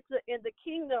going to enter in the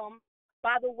kingdom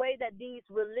by the way that these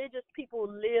religious people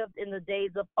lived in the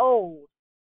days of old.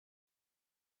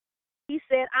 He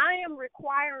said, I am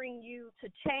requiring you to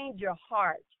change your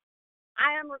heart.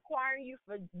 I am requiring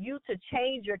you to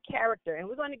change your character. And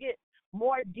we're going to get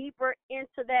more deeper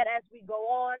into that as we go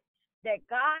on, that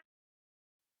God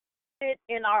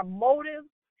in our motives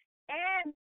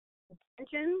and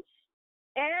intentions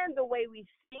and the way we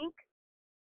think.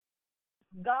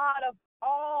 God of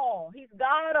all. He's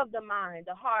God of the mind,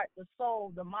 the heart, the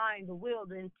soul, the mind, the will,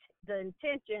 the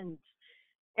intentions.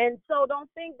 And so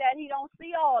don't think that he don't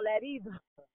see all that either.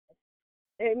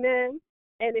 Amen.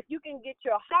 And if you can get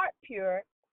your heart pure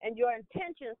and your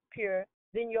intentions pure,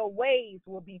 then your ways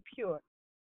will be pure.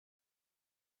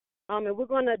 And we're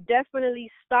going to definitely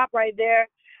stop right there.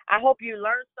 I hope you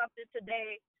learned something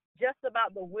today just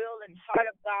about the will and heart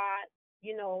of God.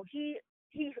 You know, he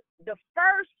the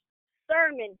first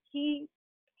sermon he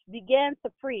began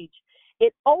to preach,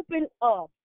 it opened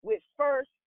up with first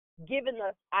giving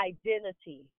us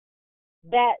identity,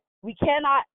 that we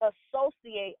cannot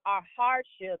associate our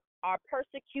hardships, our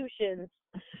persecutions,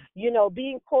 you know,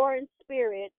 being poor in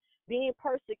spirit, being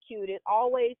persecuted,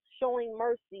 always showing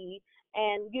mercy,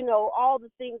 and, you know, all the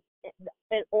things,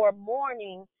 or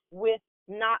mourning with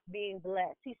not being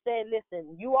blessed. He said,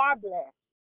 listen, you are blessed.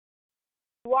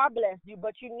 You are blessed,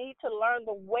 but you need to learn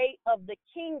the weight of the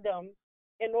kingdom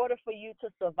in order for you to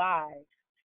survive.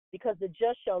 Because the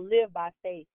just shall live by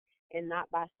faith and not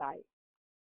by sight.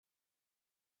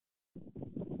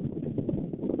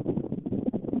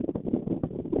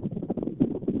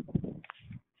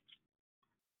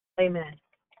 Amen.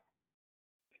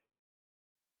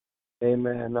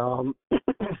 Amen.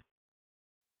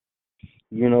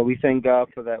 We thank God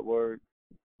for that word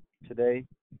today.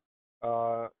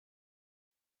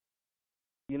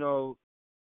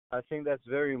 I think that's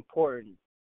very important.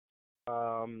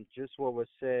 Just what was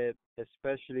said,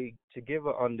 especially to give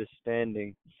an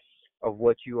understanding of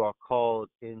what you are called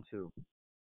into.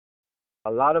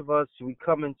 A lot of us, we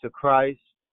come into Christ,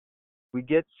 we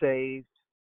get saved,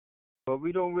 but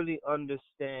we don't really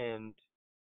understand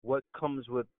what comes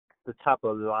with the type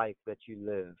of life that you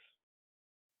live.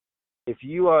 If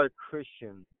you are a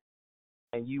Christian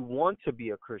and you want to be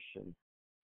a Christian,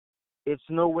 it's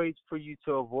no way for you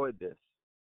to avoid this.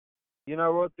 I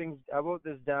wrote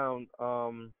this down.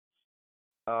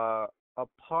 A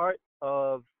part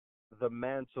of the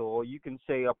mantle, or you can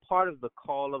say a part of the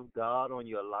call of God on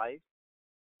your life,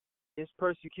 is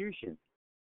persecution.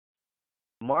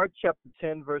 Mark chapter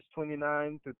 10, verse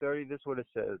 29 through 30, this is what it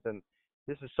says. And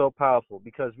this is so powerful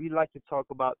because we like to talk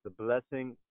about the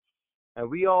blessing, and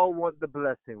we all want the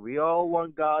blessing. We all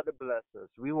want God to bless us.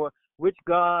 We want which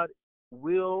God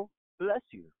will bless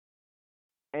you.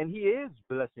 And he is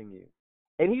blessing you.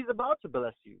 And he's about to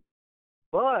bless you.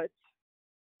 But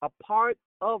a part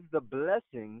of the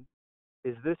blessing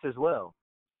is this as well.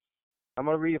 I'm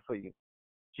going to read it for you.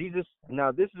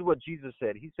 Now this is what Jesus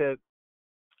said. He said,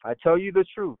 I tell you the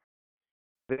truth.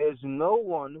 There is no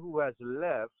one who has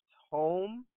left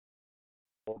home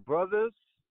or brothers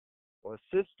or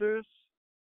sisters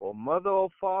or mother or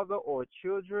father or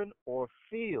children or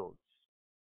fields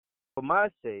for my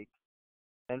sake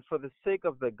and for the sake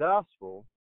of the gospel,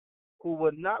 who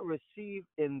would not receive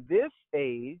in this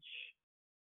age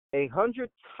 100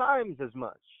 times as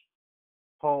much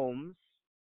homes,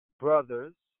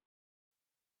 brothers,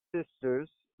 sisters,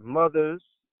 mothers,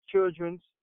 children,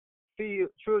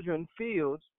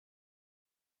 fields,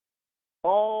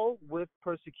 all with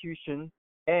persecution,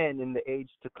 and in the age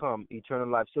to come, eternal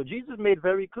life. So Jesus made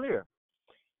very clear,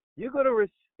 you're going to,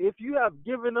 if you have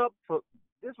given up for,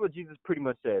 this is what Jesus pretty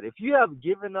much said, if you have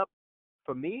given up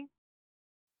for me,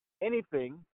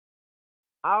 anything,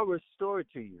 I'll restore it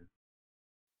to you,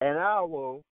 and I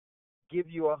will give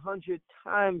you 100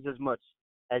 times as much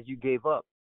as you gave up.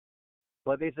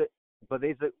 But there's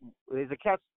a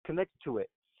catch connected to it,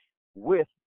 with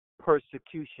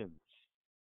persecutions.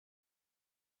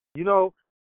 We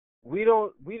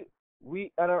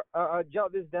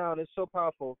jot this down. It's so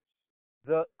powerful.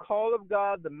 The call of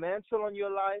God, the mantle on your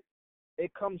life,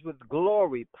 it comes with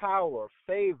glory, power,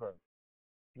 favor.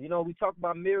 We talk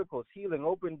about miracles, healing,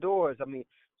 open doors. I mean,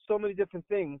 so many different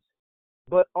things.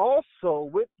 But also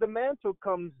with the mantle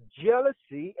comes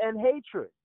jealousy and hatred.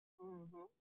 Mm-hmm.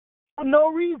 For no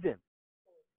reason.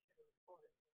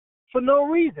 For no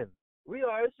reason. We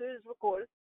are, it is recorded.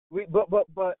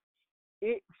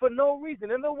 For no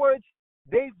reason. In other words,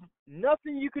 there's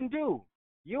nothing you can do.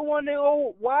 You want to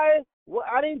know why? Well,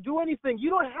 I didn't do anything. You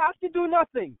don't have to do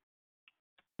nothing.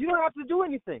 You don't have to do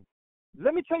anything.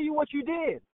 Let me tell you what you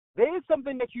did. There is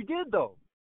something that you did, though,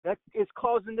 that is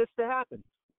causing this to happen.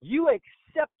 You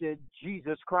accepted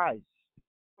Jesus Christ.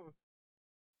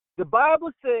 The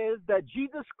Bible says that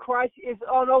Jesus Christ is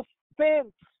an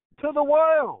offense to the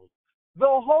world. The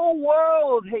whole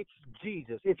world hates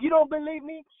Jesus. If you don't believe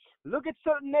me, look at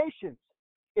certain nations.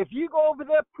 If you go over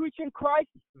there preaching Christ,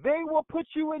 they will put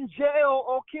you in jail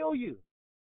or kill you.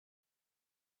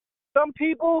 Some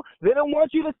people, they don't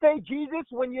want you to say Jesus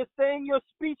when you're saying your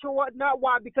speech or whatnot.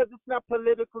 Why? Because it's not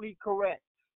politically correct.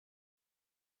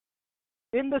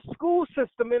 In the school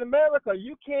system in America,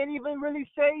 you can't even really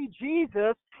say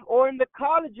Jesus, or in the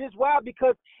colleges. Why?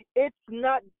 Because it's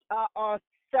not a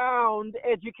sound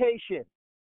education.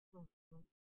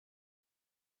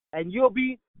 And you'll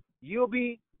be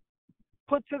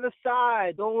put to the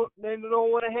side. They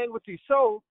don't want to hang with you.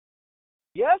 So,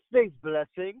 yes, there's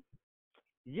blessing.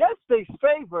 Yes, there's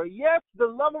favor. Yes, the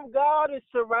love of God is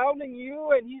surrounding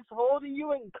you, and he's holding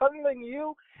you and cuddling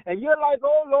you. And you're like,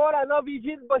 oh, Lord, I love you,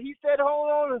 Jesus. But he said,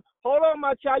 hold on,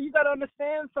 my child. You got to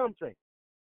understand something.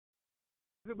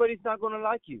 Everybody's not going to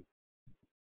like you.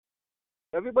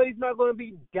 Everybody's not going to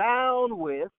be down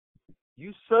with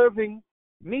you serving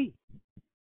me.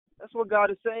 That's what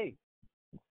God is saying.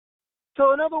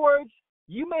 So, in other words,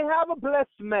 you may have a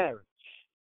blessed marriage,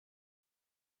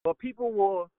 but people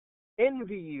will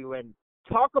envy you and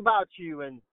talk about you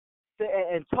and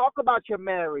and talk about your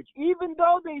marriage, even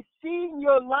though they've seen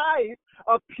your life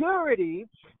of purity.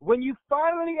 When you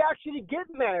finally actually get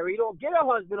married or get a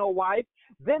husband or wife,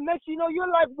 then next you know you're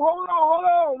like, hold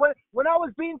on. When I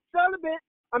was being celibate,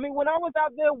 when I was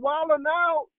out there wilding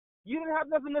out, you didn't have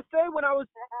nothing to say. When I was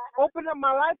opening up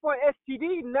my life for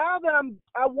STD, now that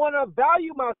I want to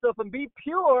value myself and be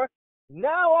pure,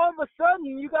 now all of a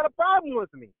sudden you got a problem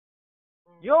with me.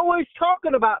 You're always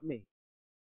talking about me.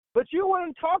 But you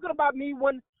weren't talking about me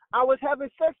when I was having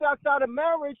sex outside of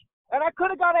marriage, and I could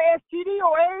have got an STD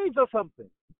or AIDS or something.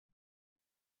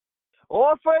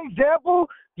 Or, for example,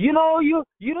 you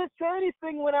didn't say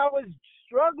anything when I was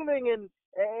struggling and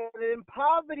in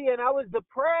poverty, and I was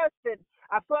depressed, and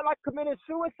I felt like committing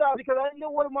suicide because I didn't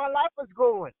know where my life was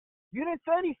going. You didn't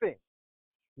say anything.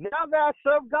 Now that I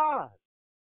serve God,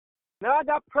 now I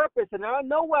got purpose, and now I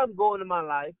know where I'm going in my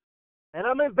life, and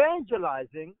I'm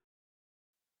evangelizing.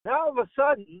 Now, all of a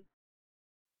sudden,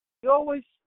 you're always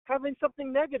having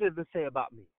something negative to say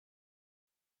about me.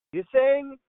 You're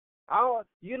saying,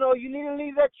 you need to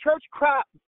leave that church crap,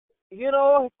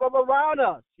 from around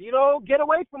us. Get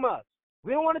away from us.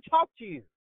 We don't want to talk to you.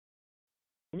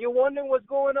 And you're wondering what's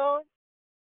going on?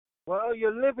 Well,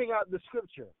 you're living out the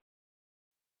scripture.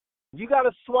 You got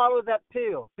to swallow that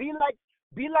pill. Be like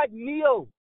Neo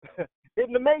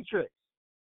in the Matrix.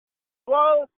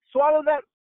 Swallow that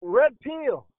red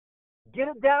pill. Get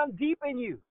it down deep in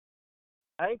you.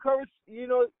 I encourage,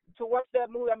 to watch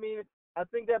that movie. I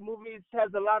think that movie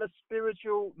has a lot of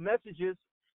spiritual messages,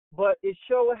 but it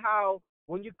shows how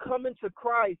when you come into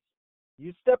Christ,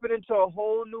 you're stepping into a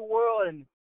whole new world, and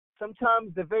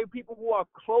sometimes the very people who are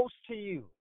close to you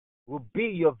will be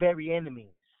your very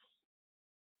enemies.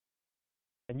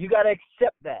 And you got to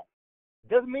accept that.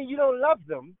 Doesn't mean you don't love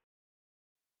them,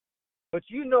 but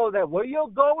you know that where you're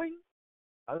going,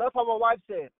 I love how my wife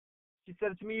said, she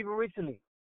said it to me even recently,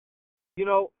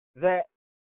 that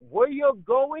where you're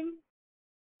going,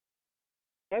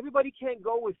 everybody can't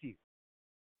go with you.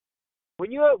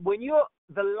 When you're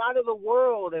the light of the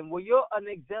world and when you're an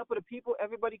example to people,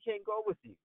 everybody can't go with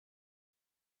you.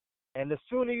 And the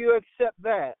sooner you accept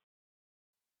that,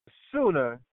 the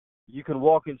sooner you can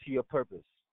walk into your purpose.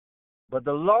 But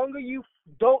the longer you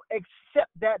don't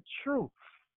accept that truth,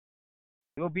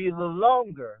 it'll be the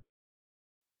longer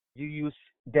you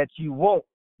won't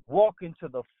walk into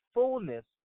the fullness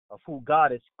of who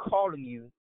God is calling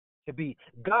you to be.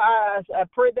 I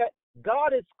pray that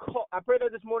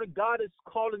this morning God is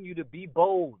calling you to be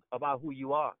bold about who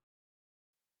you are.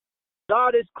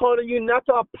 God is calling you not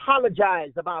to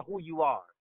apologize about who you are.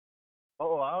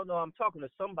 Oh, I don't know, I'm talking to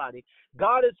somebody.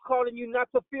 God is calling you not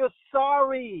to feel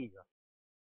sorry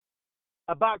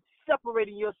about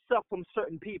separating yourself from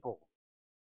certain people.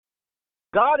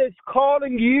 God is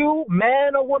calling you,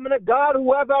 man or woman of God,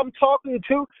 whoever I'm talking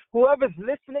to, whoever's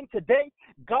listening today,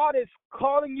 God is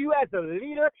calling you as a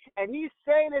leader, and he's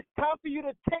saying it's time for you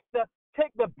to take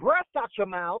the breath out your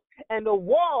mouth and to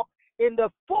walk in the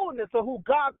fullness of who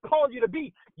God called you to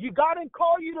be. God didn't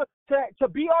call you to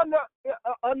be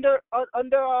under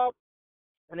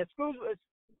and excuse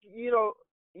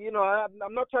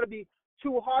I'm not trying to be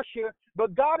too harsh here,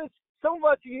 but God is. Some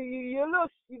of us, you're a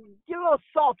little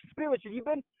soft spiritual. You've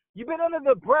been under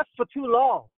the breast for too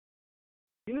long.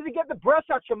 You need to get the breath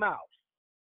out your mouth.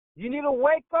 You need to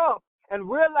wake up and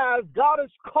realize God is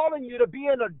calling you to be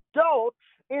an adult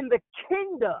in the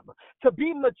kingdom, to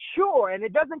be mature. And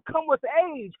it doesn't come with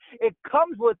age. It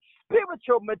comes with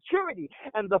spiritual maturity.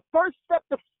 And the first step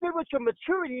to spiritual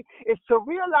maturity is to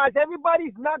realize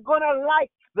everybody's not going to like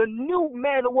the new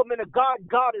man or woman of God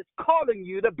is calling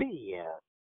you to be.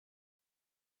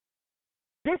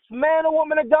 This man or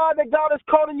woman of God that God is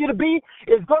calling you to be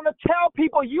is going to tell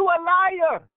people you a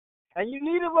liar and you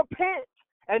need to repent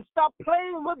and stop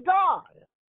playing with God.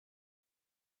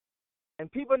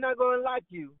 And people are not going to like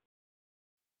you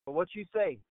for what you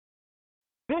say.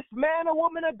 This man or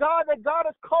woman of God that God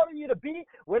is calling you to be,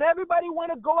 when everybody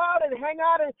want to go out and hang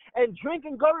out and drink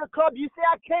and go to the club, you say,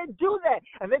 I can't do that.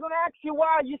 And they're going to ask you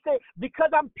why. You say, because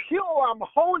I'm pure, I'm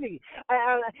holy,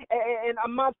 and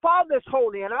my Father's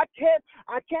holy, and I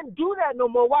can't do that no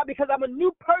more. Why? Because I'm a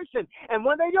new person. And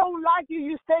when they don't like you,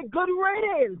 you say, good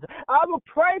riddance. I will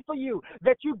pray for you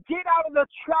that you get out of the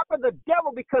trap of the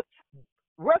devil, because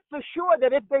rest assured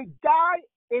that if they die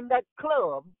in that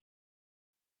club,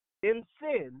 in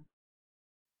sin,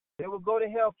 they will go to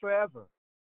hell forever.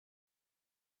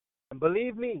 And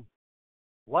believe me,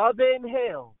 while they're in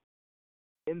hell,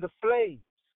 in the flames,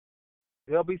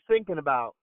 they'll be thinking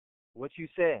about what you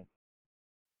said.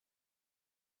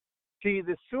 See,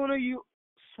 the sooner you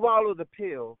swallow the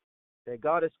pill that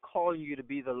God is calling you to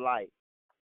be the light,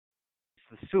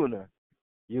 the sooner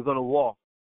you're going to walk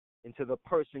into the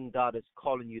person God is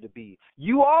calling you to be.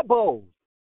 You are bold.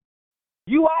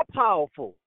 You are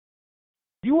powerful.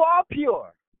 You are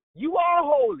pure. You are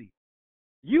holy.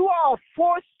 You are a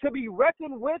force to be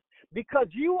reckoned with because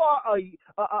you are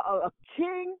a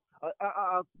king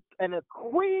and a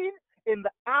queen in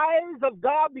the eyes of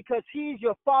God because He is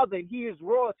your Father and He is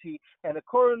royalty. And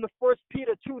according to 1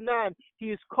 Peter 2:9,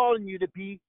 He is calling you to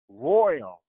be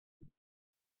royal.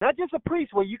 Not just a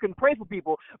priest where you can pray for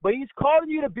people, but He's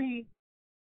calling you to be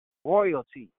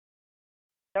royalty.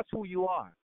 That's who you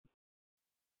are.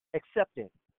 Accept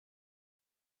it.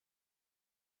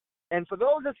 And for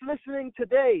those that's listening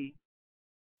today,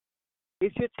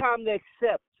 it's your time to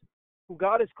accept who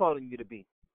God is calling you to be.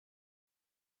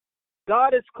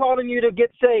 God is calling you to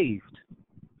get saved.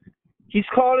 He's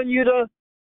calling you to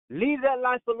leave that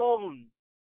life alone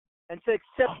and to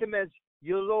accept Him as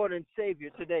your Lord and Savior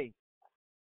today.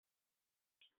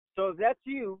 So if that's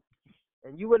you,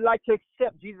 and you would like to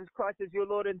accept Jesus Christ as your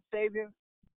Lord and Savior,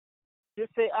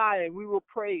 just say "I," and we will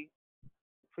pray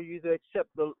for you to accept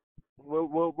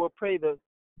we'll pray the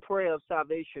prayer of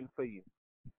salvation for you.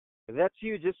 If that's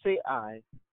you, just say "I,"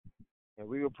 and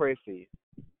we will pray for you.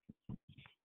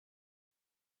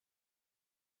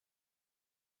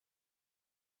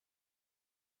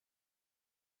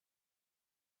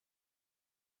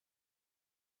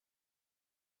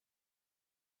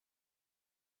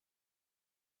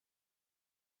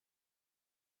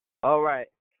 All right.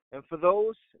 And for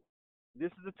those,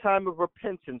 this is a time of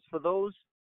repentance. For those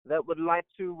that would like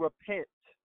to repent,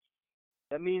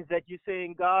 that means that you're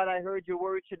saying, God, I heard your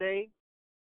word today,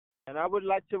 and I would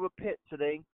like to repent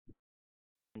today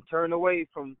and turn away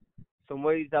from some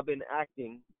ways I've been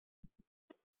acting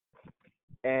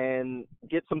and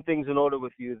get some things in order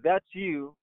with you. If that's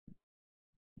you,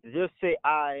 just say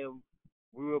 "I," and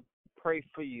we will pray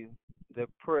for you, the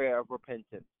prayer of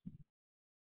repentance.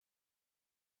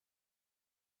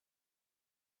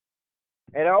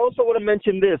 And I also want to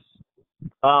mention this,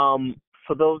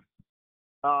 for those,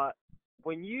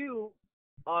 when you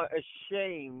are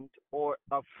ashamed or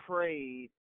afraid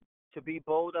to be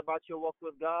bold about your walk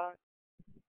with God,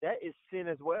 that is sin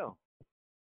as well.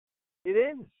 It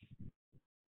is.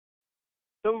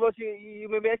 Some of us, you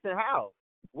may be asking how.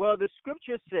 Well, the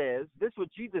scripture says, this is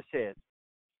what Jesus said.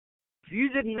 If you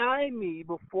deny me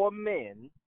before men,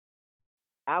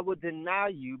 I will deny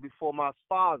you before my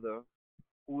Father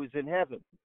who is in heaven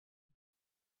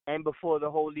and before the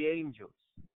holy angels.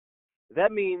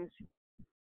 That means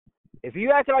if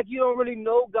you act like you don't really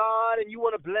know God and you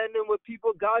want to blend in with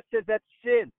people, God says that's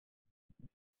sin.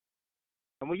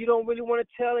 And when you don't really want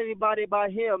to tell anybody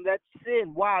about Him, that's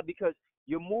sin. Why? Because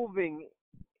you're moving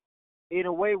in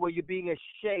a way where you're being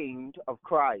ashamed of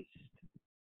Christ.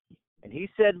 And He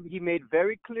said, He made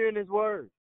very clear in His word,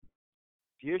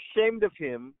 if you're ashamed of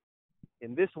Him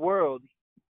in this world,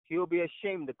 He'll be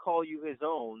ashamed to call you His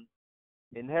own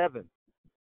in heaven.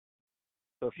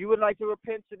 So if you would like to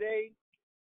repent today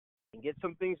and get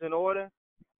some things in order,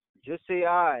 just say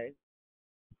 "I,"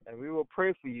 and we will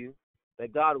pray for you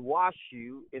that God wash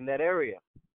you in that area.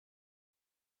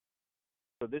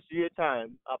 So this is your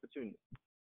time, opportunity.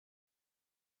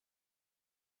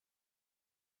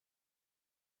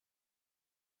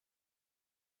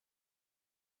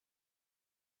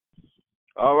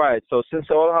 All right. So since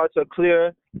all hearts are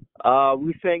clear,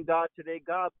 we thank God today.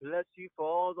 God bless you for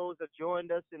all those that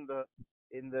joined us in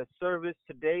the service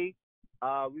today.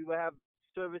 We will have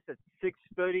service at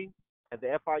 6:30 at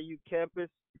the FIU campus.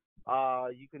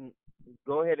 You can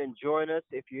go ahead and join us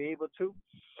if you're able to.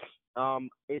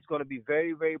 It's going to be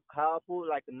very, very powerful.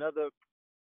 Like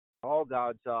all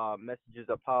God's messages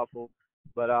are powerful.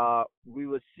 But we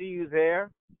will see you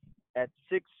there at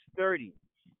 6:30.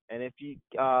 And if you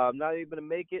not able to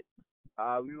make it,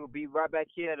 we will be right back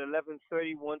here at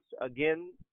 11:30 once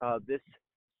again this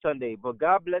Sunday. But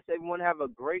God bless everyone. Have a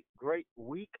great, great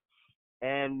week.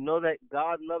 And know that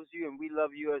God loves you and we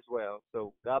love you as well.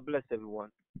 So God bless everyone.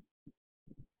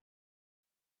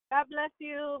 God bless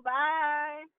you.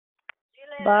 Bye. See you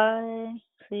later. Bye.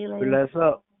 See you later. Bless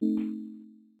up.